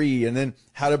away free? And then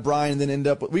how did Brian then end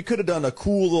up? We could have done a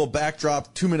cool little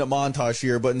backdrop 2-minute montage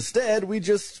here, but instead we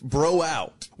just bro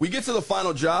out. We get to the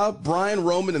final job. Brian,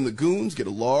 Roman, and the goons get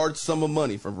a large sum of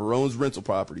money from Verone's rental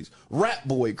properties. Rat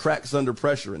Boy cracks under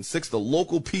pressure and sicks the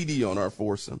local PD on our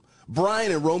foursome.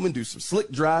 Brian and Roman do some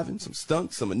slick driving, some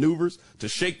stunts, some maneuvers to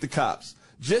shake the cops.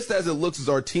 Just as it looks as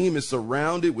our team is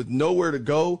surrounded with nowhere to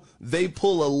go, they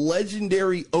pull a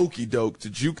legendary okey doke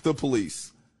to juke the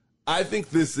police. I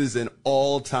think this is an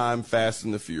all-time Fast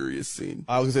and the Furious scene.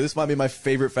 I was gonna say this might be my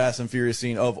favorite Fast and Furious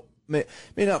scene of maybe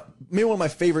one of my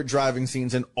favorite driving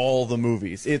scenes in all the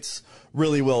movies. It's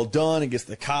really well done. It gets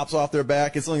the cops off their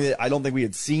back. It's something that I don't think we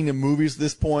had seen in movies at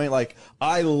this point. Like,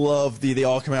 I love they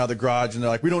all come out of the garage and they're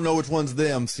like, we don't know which one's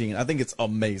them scene. I think it's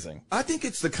amazing. I think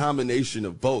it's the combination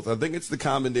of both. I think it's the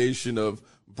combination of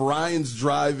Brian's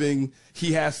driving.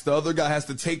 The other guy has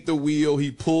to take the wheel.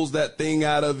 He pulls that thing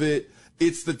out of it.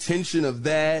 It's the tension of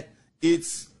that.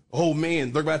 It's, oh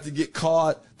man, they're about to get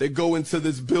caught. They go into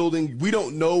this building. We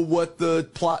don't know what the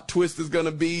plot twist is going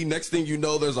to be. Next thing you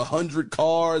know, there's 100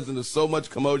 cars and there's so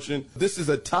much commotion. This is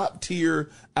a top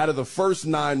tier out of the first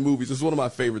 9 movies. This is one of my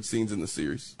favorite scenes in the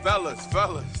series.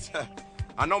 Fellas,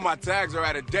 I know my tags are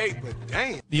out of date, but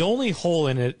damn. The only hole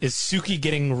in it is Suki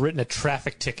getting written a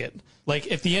traffic ticket.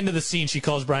 Like, at the end of the scene, she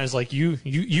calls Brian, is like, you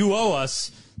owe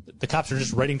us. The cops are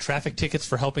just writing traffic tickets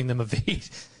for helping them evade.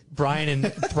 Brian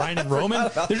and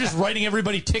Roman, they're just writing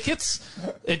everybody tickets.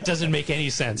 It doesn't make any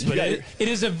sense, but it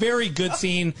is a very good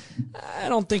scene. I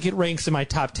don't think it ranks in my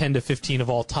top 10 to 15 of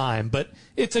all time, but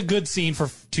it's a good scene for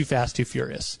Too Fast, Too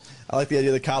Furious. I like the idea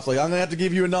of the cops like, I'm gonna have to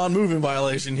give you a non-moving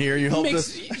violation here. You helped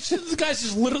us. The guy's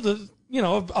just literally,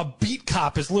 a beat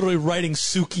cop is literally writing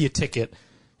Suki a ticket.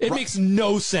 It makes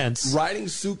no sense. Writing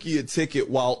Suki a ticket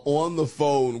while on the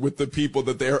phone with the people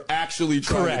that they're actually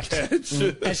trying to catch.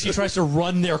 As she tries to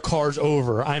run their cars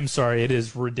over. I'm sorry, it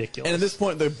is ridiculous. And at this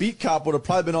point, the beat cop would have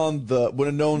probably been would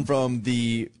have known from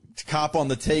the cop on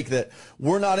the take that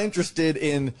we're not interested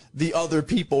in the other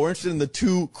people. We're interested in the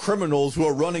 2 criminals who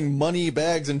are running money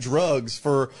bags and drugs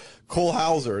for Cole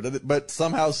Hauser. But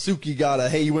somehow Suki got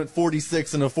hey, you went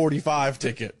 46 and a 45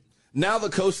 ticket. Now the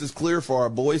coast is clear for our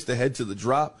boys to head to the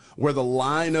drop where the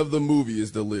line of the movie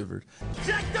is delivered.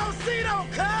 Check those seats,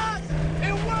 cuz!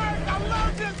 It worked! I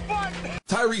love this button!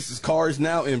 Tyrese's car is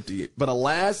now empty, but a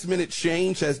last-minute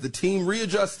change has the team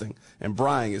readjusting, and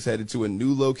Brian is headed to a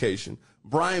new location.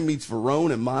 Brian meets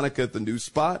Verone and Monica at the new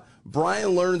spot.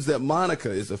 Brian learns that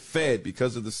Monica is a Fed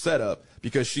because of the setup,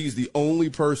 because she's the only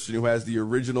person who has the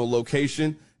original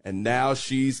location, and now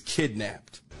she's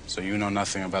kidnapped. So you know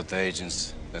nothing about the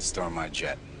agents that stormed my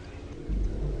jet?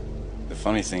 The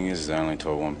funny thing is I only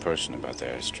told one person about the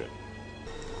airstrip.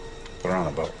 We're on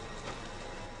a boat.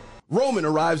 Roman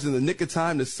arrives in the nick of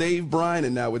time to save Brian,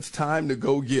 and now it's time to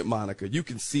go get Monica. You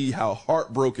can see how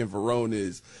heartbroken Verone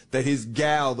is, that his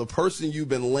gal, the person you've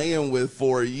been laying with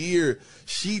for a year,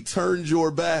 she turned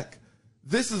your back.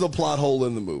 This is a plot hole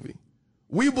in the movie.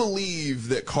 We believe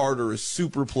that Carter is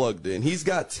super plugged in. He's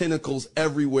got tentacles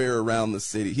everywhere around the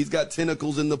city. He's got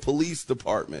tentacles in the police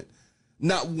department.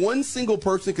 Not one single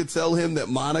person could tell him that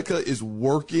Monica is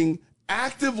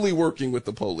actively working with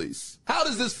the police. How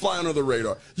does this fly under the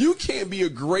radar? You can't be a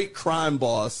great crime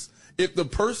boss if the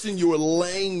person you were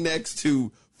laying next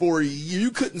to for a year,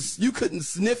 you couldn't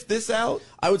sniff this out.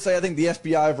 I would say I think the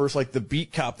FBI versus like the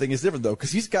beat cop thing is different though,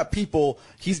 because he's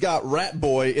got Rat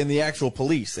Boy in the actual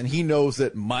police, and he knows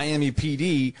that Miami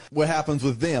PD, what happens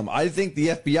with them. I think the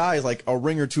FBI is like a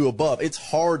ring or two above. It's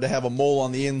hard to have a mole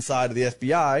on the inside of the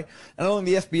FBI, and I don't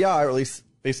think the FBI, or at least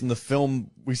based on the film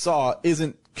we saw,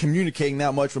 isn't communicating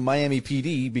that much with Miami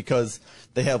PD because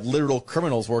they have literal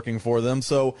criminals working for them.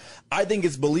 So I think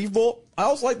it's believable. I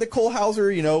also like that Cole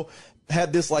Hauser,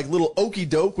 had this like little okey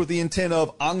doke with the intent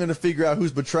of, I'm going to figure out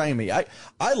who's betraying me. I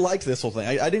liked this whole thing.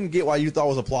 I didn't get why you thought it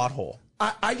was a plot hole.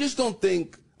 I just don't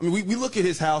think, we look at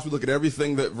his house, we look at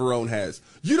everything that Verone has.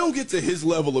 You don't get to his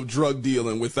level of drug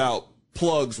dealing without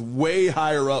plugs way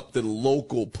higher up than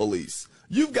local police.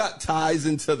 You've got ties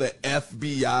into the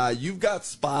FBI. You've got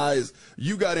spies.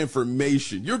 You got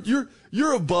information.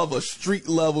 You're above a street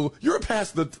level. You're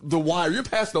past the wire. You're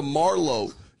past the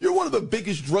Marlowe. You're one of the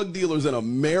biggest drug dealers in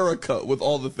America with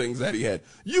all the things that he had.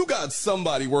 You got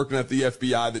somebody working at the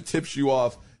FBI that tips you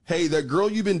off, hey, that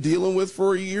girl you've been dealing with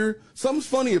for a year, something's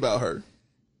funny about her.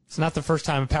 It's not the first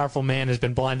time a powerful man has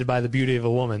been blinded by the beauty of a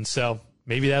woman, so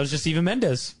maybe that was just Eva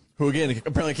Mendes. who again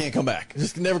apparently can't come back.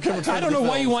 Just never come return. I don't know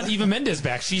why you want Eva Mendes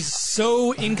back. She's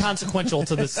so inconsequential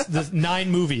to the 9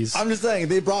 movies. I'm just saying,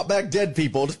 they brought back dead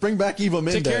people. Just bring back Eva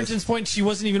Mendes. To Carrington's point, she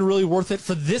wasn't even really worth it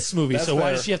for this movie, That's so why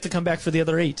fair. does she have to come back for the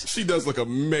other 8? She does look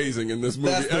amazing in this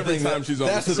movie That's the every thing, time she's on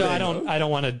that's the the So screen. I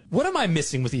don't want to. What am I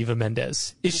missing with Eva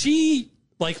Mendes? Is she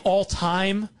like all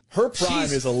time? Her prime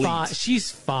is elite.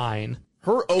 She's fine.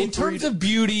 Her in terms of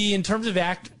beauty, in terms of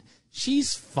act,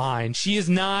 she's fine. She is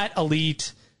not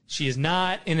elite. She is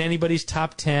not in anybody's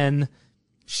top 10.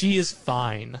 She is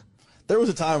fine. There was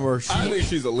a time where I think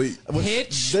she's elite.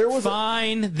 Hitch,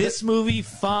 fine. This movie,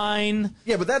 fine.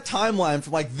 Yeah, but that timeline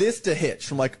from like this to Hitch,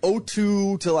 from like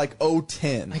 02 to like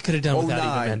 010. I could have done without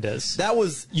 09, Eva Mendes. That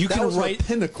was her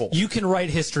pinnacle. You can write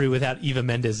history without Eva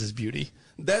Mendes' beauty.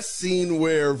 That scene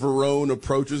where Verone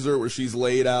approaches her, where she's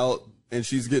laid out and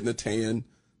she's getting a tan,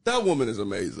 that woman is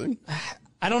amazing.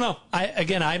 I don't know.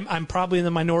 I'm probably in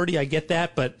the minority. I get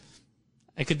that, but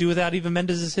I could do without Eva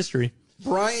Mendes' history.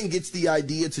 Brian gets the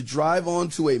idea to drive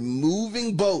onto a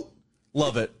moving boat.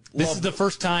 Love it. This is the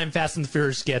first time Fast and the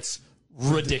Furious gets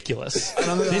ridiculous.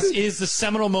 This is the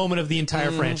seminal moment of the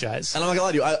entire franchise. And I'm not gonna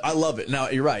lie to you, I love it. Now,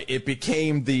 you're right. It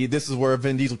became this is where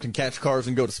Vin Diesel can catch cars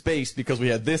and go to space because we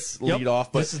had this lead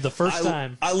off. But this is the first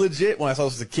time. I legit, when I saw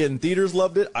this as a kid in theaters,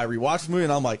 loved it. I rewatched the movie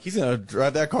and I'm like, he's gonna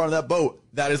drive that car on that boat.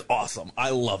 That is awesome.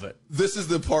 I love it. This is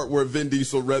the part where Vin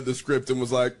Diesel read the script and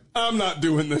was like, I'm not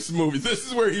doing this movie. This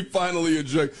is where he finally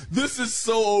ejected. This is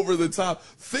so over the top.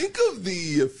 Think of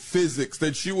the physics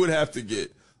that you would have to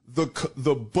get.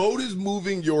 The boat is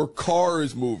moving, your car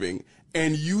is moving,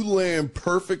 and you land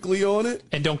perfectly on it.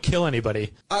 And don't kill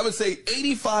anybody. I would say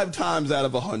 85 times out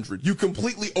of 100, you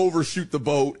completely overshoot the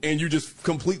boat and you just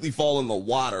completely fall in the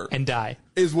water. And die.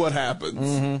 Is what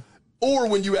happens. Or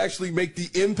when you actually make the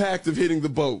impact of hitting the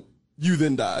boat, you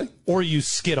then die. Or you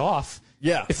skid off.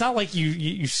 Yeah. It's not like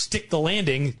you stick the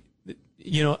landing.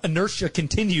 You know, inertia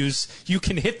continues. You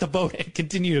can hit the boat and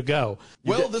continue to go.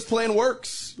 Well, this plan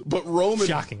works, but Roman...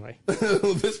 Shockingly.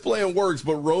 This plan works,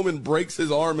 but Roman breaks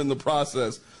his arm in the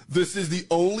process. This is the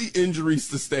only injury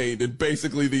sustained in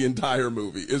basically the entire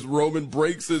movie, is Roman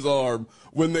breaks his arm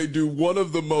when they do one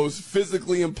of the most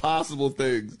physically impossible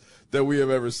things that we have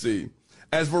ever seen.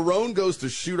 As Verone goes to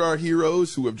shoot our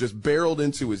heroes who have just barreled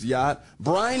into his yacht,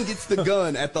 Brian gets the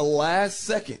gun at the last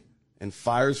second and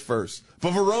fires first.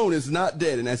 But Verone is not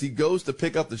dead, and as he goes to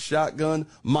pick up the shotgun,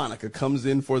 Monica comes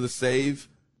in for the save.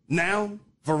 Now,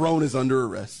 Verone is under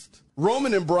arrest.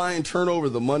 Roman and Brian turn over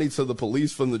the money to the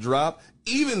police from the drop,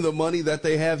 even the money that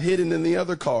they have hidden in the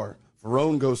other car.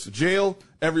 Verone goes to jail.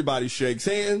 Everybody shakes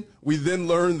hands. We then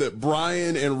learn that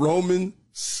Brian and Roman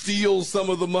steal some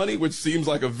of the money, which seems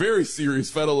like a very serious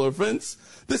federal offense.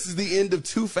 This is the end of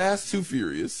Too Fast, Too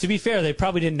Furious. To be fair, they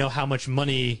probably didn't know how much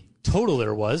money total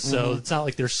there was, so it's not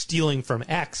like they're stealing from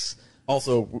X.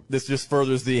 Also, this just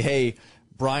furthers hey,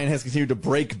 Brian has continued to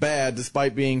break bad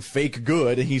despite being fake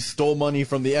good, and he stole money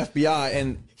from the FBI,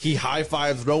 and he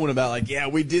high-fives Roman about, like, yeah,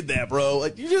 we did that, bro.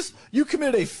 Like, you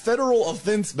committed a federal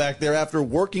offense back there after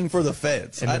working for the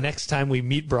feds. And the next time we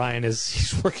meet Brian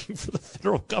he's working for the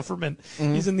federal government.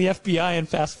 He's in the FBI in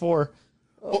Fast 4.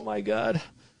 Oh, my God.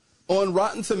 On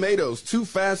Rotten Tomatoes, Too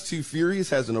Fast, Too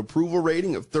Furious has an approval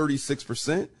rating of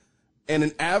 36% and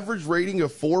an average rating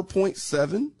of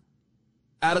 4.7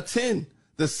 out of 10.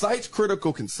 The site's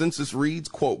critical consensus reads,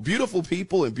 quote, beautiful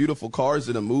people and beautiful cars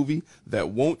in a movie that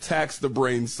won't tax the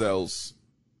brain cells.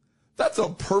 That's a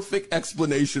perfect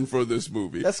explanation for this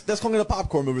movie. That's calling it a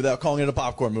popcorn movie without calling it a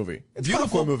popcorn movie. It's a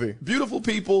popcorn movie. Beautiful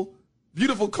people,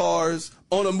 beautiful cars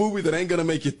on a movie that ain't going to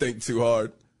make you think too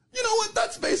hard. You know what?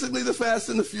 That's basically the Fast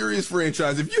and the Furious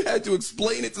franchise. If you had to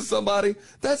explain it to somebody,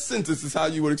 that sentence is how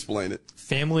you would explain it.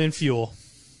 Family and fuel.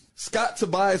 Scott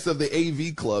Tobias of the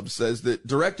AV Club says that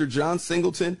director John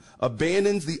Singleton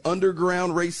abandons the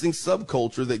underground racing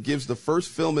subculture that gives the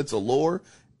first film its allure,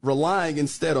 relying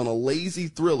instead on a lazy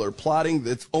thriller plotting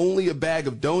that's only a bag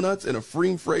of donuts and a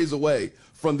frame phrase away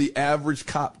from the average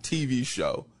cop TV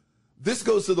show. This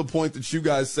goes to the point that you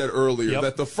guys said earlier,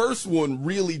 that the first one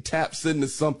really taps into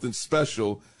something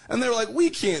special. And they're like,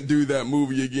 we can't do that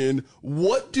movie again.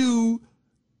 What do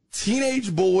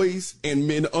teenage boys and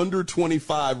men under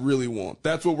 25 really want?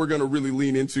 That's what we're going to really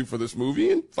lean into for this movie.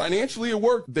 And financially it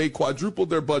worked. They quadrupled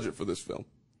their budget for this film.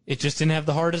 It just didn't have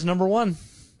the heart as number one.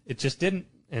 It just didn't.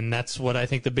 And that's what I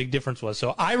think the big difference was.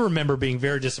 So I remember being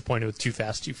very disappointed with Too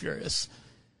Fast, Too Furious.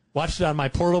 Watched it on my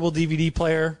portable DVD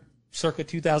player, circa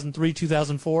 2003,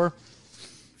 2004.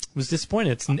 Was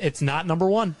disappointed. It's not number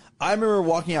one. I remember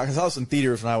walking out, because I was in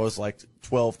theaters when I was like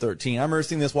 12, 13. I remember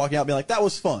seeing this, walking out, being like, that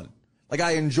was fun. Like,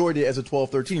 I enjoyed it as a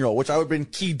 12, 13-year-old, which I would have been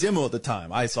key demo at the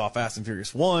time. I saw Fast and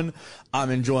Furious 1.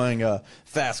 I'm enjoying a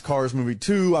Fast Cars movie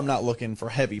 2. I'm not looking for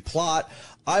heavy plot.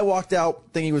 I walked out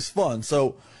thinking it was fun.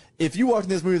 So if you walk in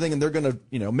this movie thinking they're going to,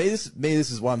 you know, maybe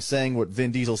this is why I'm saying what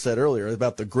Vin Diesel said earlier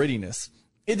about the grittiness.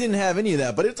 It didn't have any of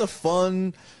that, but it's a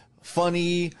fun,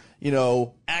 funny, you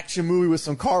know, action movie with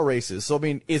some car races. So, I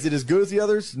mean, is it as good as the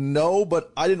others? No,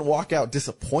 but I didn't walk out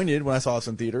disappointed when I saw this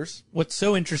in theaters. What's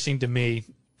so interesting to me,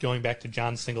 going back to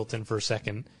John Singleton for a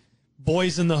second,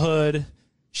 Boys in the Hood,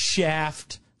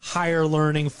 Shaft, Higher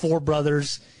Learning, Four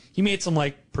Brothers, he made some,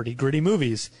 like, pretty gritty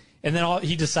movies. And then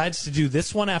he decides to do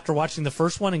this one after watching the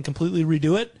first one and completely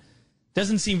redo it.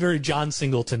 Doesn't seem very John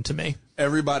Singleton to me.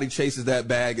 Everybody chases that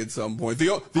bag at some point. The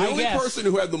only person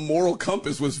who had the moral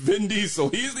compass was Vin Diesel.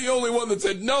 He's the only one that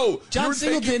said, no, you're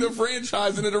taking the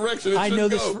franchise in a direction it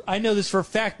should go. I know this for a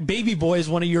fact. Baby Boy is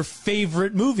one of your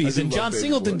favorite movies. And John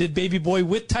Singleton did Baby Boy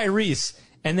with Tyrese.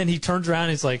 And then he turns around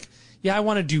and he's like, yeah, I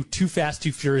want to do Too Fast,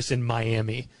 Too Furious in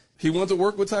Miami. He wanted to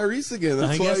work with Tyrese again.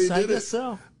 That's why he did it. I guess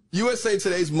so. USA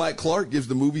Today's Mike Clark gives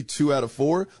the movie 2 out of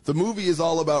 4. The movie is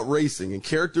all about racing and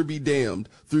character be damned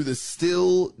through the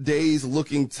still days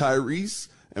looking Tyrese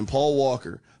and Paul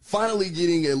Walker, finally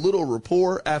getting a little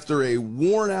rapport after a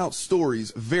worn out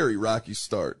story's very rocky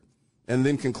start, and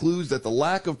then concludes that the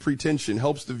lack of pretension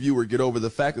helps the viewer get over the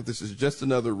fact that this is just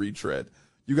another retread.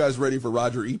 You guys ready for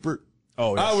Roger Ebert?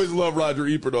 Oh, yes. I always love Roger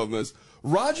Ebert on this.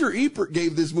 Roger Ebert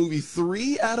gave this movie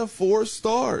 3 out of 4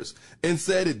 stars and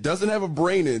said it doesn't have a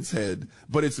brain in its head,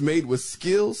 but it's made with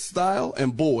skill, style,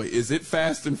 and boy, is it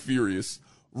fast and furious.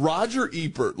 Roger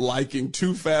Ebert liking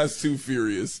Too Fast, Too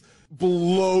Furious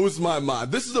blows my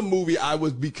mind. This is a movie I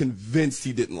would be convinced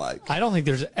he didn't like. I don't think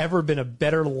there's ever been a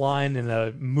better line in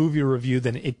a movie review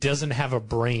than it doesn't have a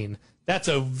brain. That's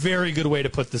a very good way to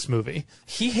put this movie.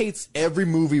 He hates every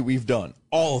movie we've done.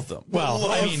 All of them. Well,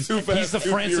 I mean, he's the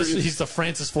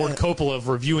Francis Ford Coppola of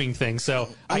reviewing things, so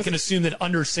I can assume that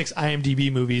under 6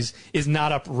 IMDb movies is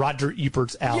not up Roger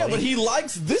Ebert's alley. Yeah, but he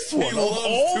likes this one. He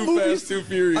loves Too Fast, Too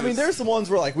Furious. I mean, there's some ones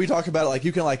where, like, we talk about it, like,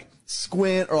 you can, like,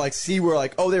 squint or, like, see where,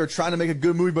 like, oh, they were trying to make a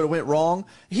good movie, but it went wrong.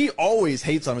 He always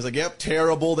hates on them. He's like, yep,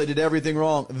 terrible. They did everything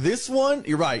wrong. This one,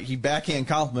 you're right. He backhand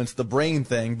compliments the brain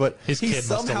thing, but his he kid must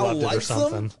have somehow loved it or likes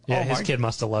something. them. Yeah, his kid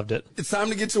must have loved it. It's time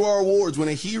to get to our awards. When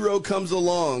a hero comes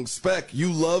along, Spec,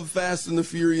 you love Fast and the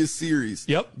Furious series.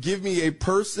 Yep. Give me a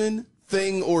person,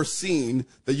 thing, or scene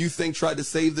that you think tried to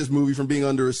save this movie from being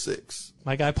under a 6.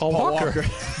 My guy Paul Walker.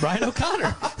 Brian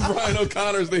O'Connor. Brian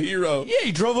O'Connor's the hero. Yeah,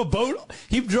 he drove a boat.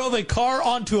 He drove a car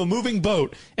onto a moving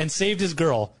boat and saved his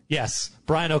girl. Yes,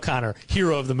 Brian O'Connor,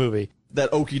 hero of the movie.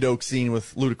 That okey doke scene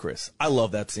with Ludacris. I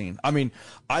love that scene. I mean,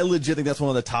 I legit think that's one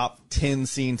of the top 10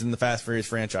 scenes in the Fast and Furious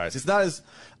franchise. It's not as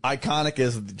iconic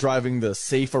as driving the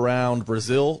safe around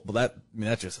Brazil. Well,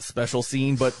 that's just a special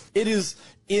scene, but it is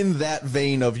in that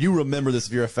vein of you remember this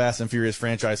if you're a Fast and Furious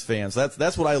franchise fan. So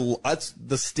that's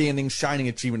the standing, shining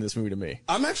achievement of this movie to me.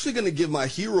 I'm actually going to give my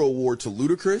hero award to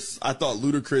Ludacris. I thought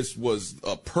Ludacris was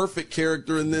a perfect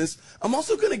character in this. I'm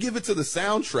also going to give it to the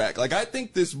soundtrack. Like, I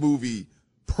think this movie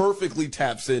perfectly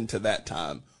taps into that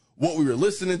time. What we were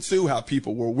listening to, how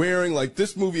people were wearing. Like,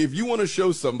 this movie, if you want to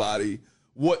show somebody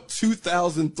what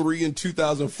 2003 and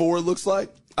 2004 looks like,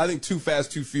 I think Too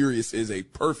Fast, Too Furious is a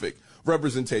perfect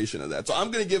representation of that. So I'm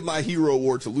going to give my hero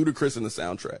award to Ludacris and the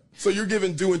soundtrack. So you're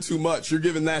giving Doing Too Much. You're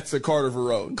giving that to Carter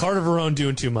Verone. Carter Verone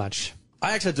Doing Too Much.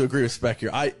 I actually have to agree with Spec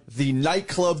here. The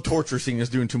nightclub torture scene is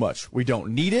doing too much. We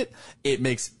don't need it. It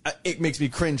makes me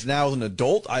cringe now as an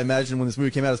adult. I imagine when this movie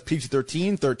came out as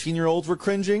PG-13, 13-year-olds were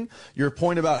cringing. Your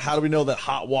point about how do we know that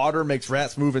hot water makes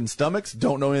rats move in stomachs?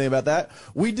 Don't know anything about that.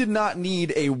 We did not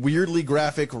need a weirdly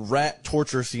graphic rat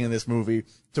torture scene in this movie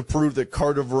to prove that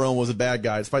Carter Verone was a bad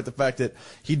guy, despite the fact that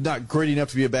he's not gritty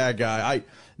enough to be a bad guy.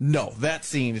 No, that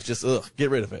scene is just, get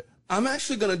rid of it. I'm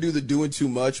actually going to do the Doing Too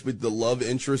Much with the love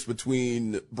interest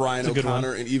between Brian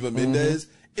O'Connor and Eva Mendes.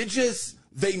 It just,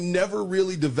 they never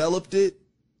really developed it,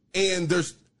 and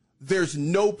there's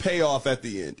no payoff at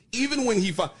the end. Even when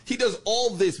he does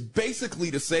all this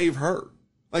basically to save her.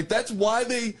 Like, that's why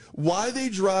they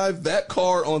drive that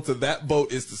car onto that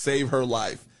boat, is to save her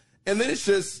life. And then it's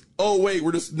just, oh wait,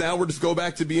 we're just go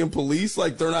back to being police.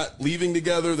 Like, they're not leaving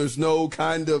together. There's no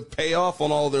kind of payoff on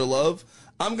all their love.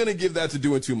 I'm going to give that to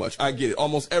Doing Too Much. I get it.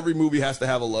 Almost every movie has to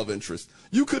have a love interest.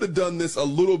 You could have done this a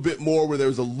little bit more, where there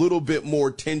was a little bit more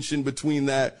tension between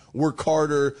that, where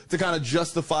Carter, to kind of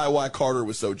justify why Carter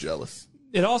was so jealous.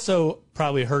 It also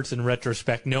probably hurts in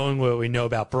retrospect, knowing what we know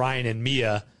about Brian and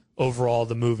Mia over all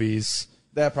the movies.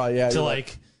 That probably, yeah. To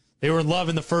like, they were in love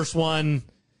in the first one.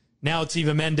 Now it's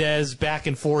Eva Mendes, back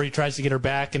and forth. He tries to get her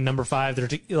back in number 5. They're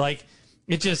like,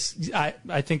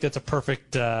 I think that's a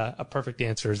perfect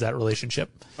answer, is that relationship.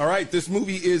 All right, this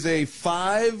movie is a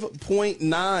 5.9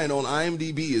 on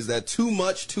IMDb. Is that too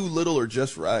much, too little, or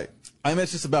just right? I mean,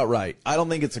 it's just about right. I don't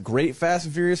think it's a great Fast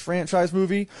and Furious franchise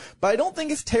movie, but I don't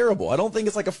think it's terrible. I don't think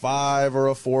it's like a 5 or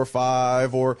a 4 or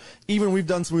 5, or even we've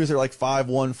done some movies that are like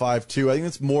 5-1, 5-2. I think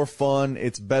it's more fun.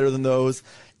 It's better than those.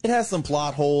 It has some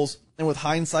plot holes, and with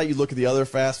hindsight, you look at the other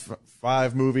Fast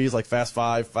 5 movies, like Fast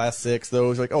 5, Fast 6,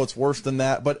 those, you're like, oh, it's worse than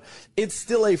that, but it's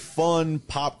still a fun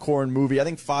popcorn movie. I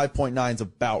think 5.9 is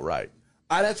about right.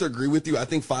 I'd have to agree with you. I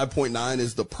think 5.9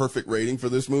 is the perfect rating for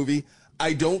this movie.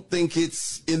 I don't think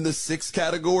it's in the 6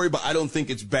 category, but I don't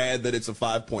think it's bad that it's a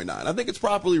 5.9. I think it's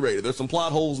properly rated. There's some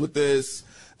plot holes with this.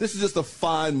 This is just a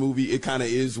fine movie. It kind of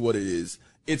is what it is.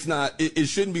 It's not, it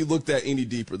shouldn't be looked at any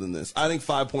deeper than this. I think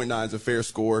 5.9 is a fair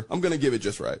score. I'm going to give it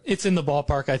just right. It's in the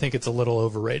ballpark. I think it's a little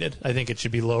overrated. I think it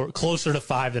should be lower, closer to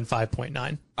 5 than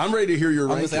 5.9. I'm ready to hear your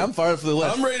ranking. I'm fired for the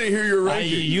list. I'm ready to hear your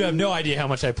ranking. You have no idea how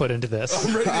much I put into this.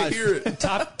 I'm ready to hear it.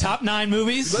 Top 9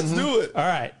 movies? Let's do it. All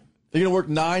right. You're going to work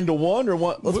 9 to 1 or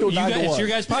what? Let's go 9 to 1. It's your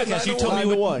guys' podcast. You told me 9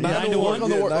 to 1. 9 to 1.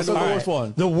 Let's go the worst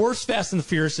one. The worst Fast and the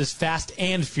Furious is Fast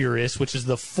and Furious, which is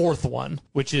the 4th one,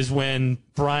 which is when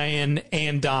Brian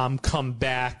and Dom come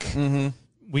back. Mm-hmm.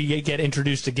 We get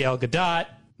introduced to Gal Gadot.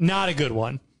 Not a good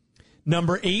one.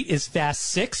 Number 8 is Fast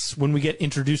 6, when we get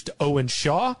introduced to Owen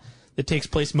Shaw. That takes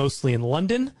place mostly in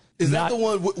London. Is that the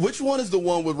one? Which one is the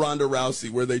one with Ronda Rousey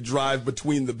where they drive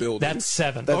between the buildings? That's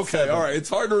 7. Okay, all right. It's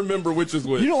hard to remember which is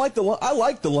which. You don't like I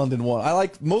like the London one. I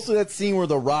like mostly that scene where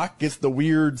The Rock gets the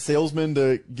weird salesman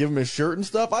to give him his shirt and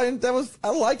stuff. I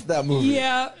liked that movie.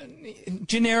 Yeah,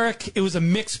 generic. It was a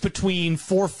mix between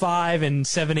 4, 5, and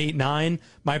 7, 8, 9.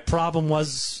 My problem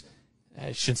was,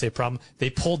 I shouldn't say problem. They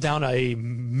pulled down a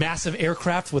massive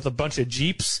aircraft with a bunch of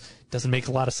Jeeps. Doesn't make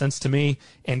a lot of sense to me.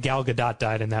 And Gal Gadot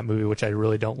died in that movie, which I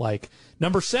really don't like.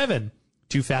 Number 7,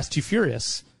 Too Fast, Too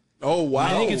Furious. Oh, wow.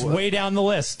 I think it's way down the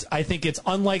list. I think it's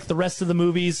unlike the rest of the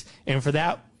movies, and for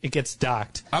that, it gets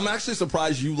docked. I'm actually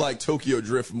surprised you like Tokyo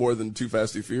Drift more than Too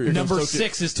Fast, Too Furious. Number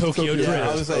 6 is Tokyo Drift. Yeah,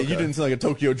 I was like, you didn't sound like a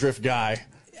Tokyo Drift guy.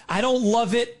 I don't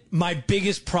love it. My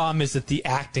biggest problem is that the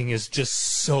acting is just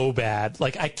so bad.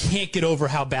 Like, I can't get over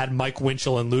how bad Mike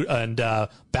Winchell and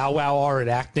Bow Wow are at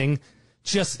acting.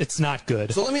 Just, it's not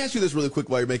good. So let me ask you this really quick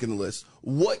while you're making the list.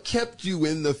 What kept you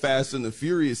in the Fast and the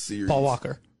Furious series? Paul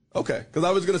Walker. Okay, because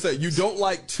I was going to say, you don't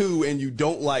like 2 and you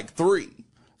don't like 3.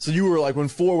 So you were like, when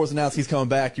 4 was announced he's coming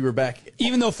back, you were back.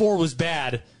 Even though 4 was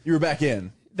bad. You were back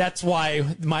in. That's why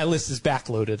my list is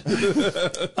backloaded.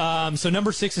 So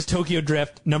number 6 is Tokyo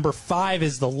Drift. Number 5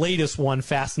 is the latest one,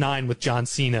 Fast 9 with John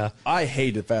Cena. I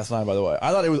hated Fast 9, by the way.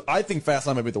 I think Fast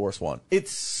 9 might be the worst one.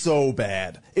 It's so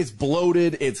bad. It's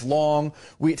bloated. It's long.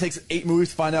 It takes 8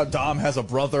 movies to find out Dom has a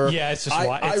brother. Yeah, it's just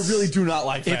wild. I really do not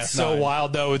like Fast 9. It's so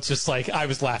wild, though. It's just like, I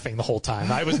was laughing the whole time.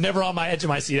 I was never on my edge of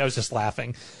my seat. I was just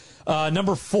laughing.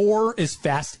 Number 4 is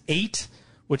Fast 8,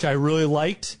 which I really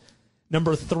liked.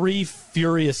 Number 3,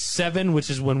 Furious 7, which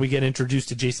is when we get introduced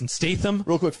to Jason Statham.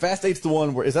 Real quick, Fast 8's the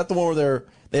one where, is that the one where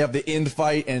they have the end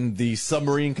fight and the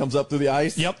submarine comes up through the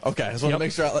ice? Yep. Okay, I just want to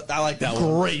make sure I like that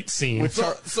one. Great scene.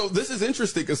 So this is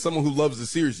interesting because someone who loves the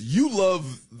series, you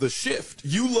love the shift.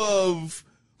 You love,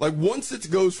 like, once it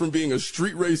goes from being a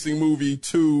street racing movie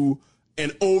to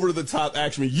an over-the-top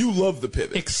action movie, you love the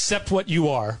pivot. Accept what you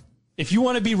are. If you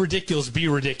want to be ridiculous,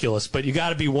 but you got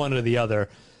to be one or the other.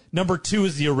 Number 2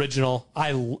 is the original.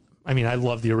 I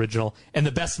love the original, and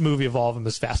the best movie of all of them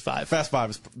is Fast 5. Fast 5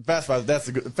 is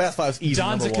easy.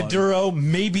 Donza Kuduro,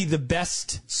 maybe the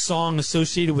best song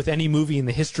associated with any movie in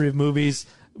the history of movies.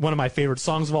 One of my favorite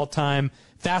songs of all time.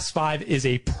 Fast 5 is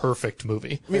a perfect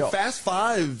movie. I mean, Fast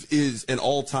 5 is an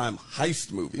all-time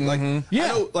heist movie. Mm-hmm. Like, yeah, I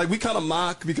know, like we kind of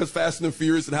mock because Fast and the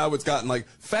Furious and how it's gotten. Like,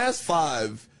 Fast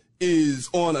 5 is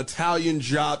on Italian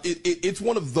Job. It's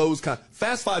one of those kind.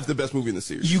 Fast 5 is the best movie in the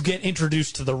series. You get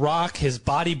introduced to The Rock, his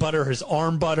body butter, his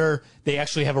arm butter. They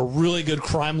actually have a really good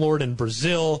crime lord in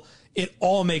Brazil. It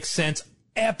all makes sense.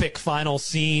 Epic final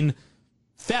scene.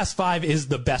 Fast 5 is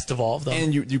the best of all of them.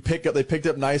 And they picked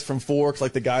up nice from 4, 'cause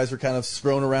like the guys are kind of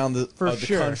strewn around the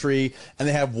country, and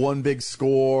they have one big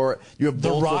score. You have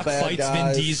The Rock bad fights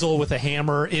guys. Vin Diesel with a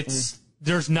hammer.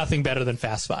 There's nothing better than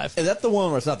Fast 5. Is that the one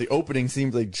where it's not the opening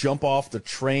scene, but they jump off the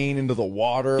train into the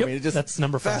water? Yep, I mean, that's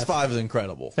number 5. Fast 5 is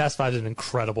incredible. Fast 5 is an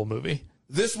incredible movie.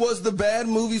 This was the Bad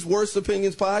Movies Worst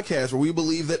Opinions podcast, where we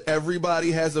believe that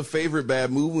everybody has a favorite bad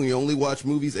movie. We only watch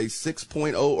movies a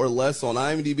 6.0 or less on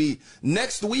IMDb.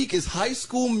 Next week is High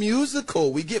School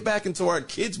Musical. We get back into our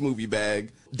kids movie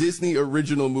bag. Disney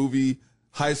original movie.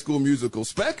 High School Musical.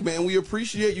 Spec, man, we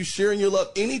appreciate you sharing your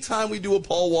love anytime we do a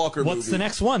Paul Walker movie. What's the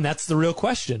next one? That's the real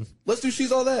question. Let's do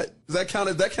She's All That. Does that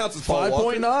count? That counts as Paul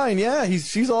Walker? 5.9, yeah.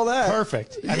 She's All That.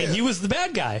 Perfect. I mean, he was the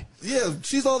bad guy. Yeah,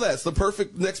 She's All That. It's the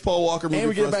perfect next Paul Walker movie. And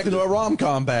we get it back into a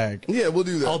rom-com bag. Yeah, we'll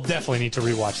do that. I'll definitely need to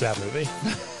rewatch that movie.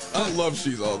 I love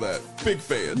She's All That. Big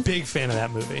fan. Big fan of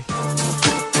that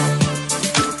movie.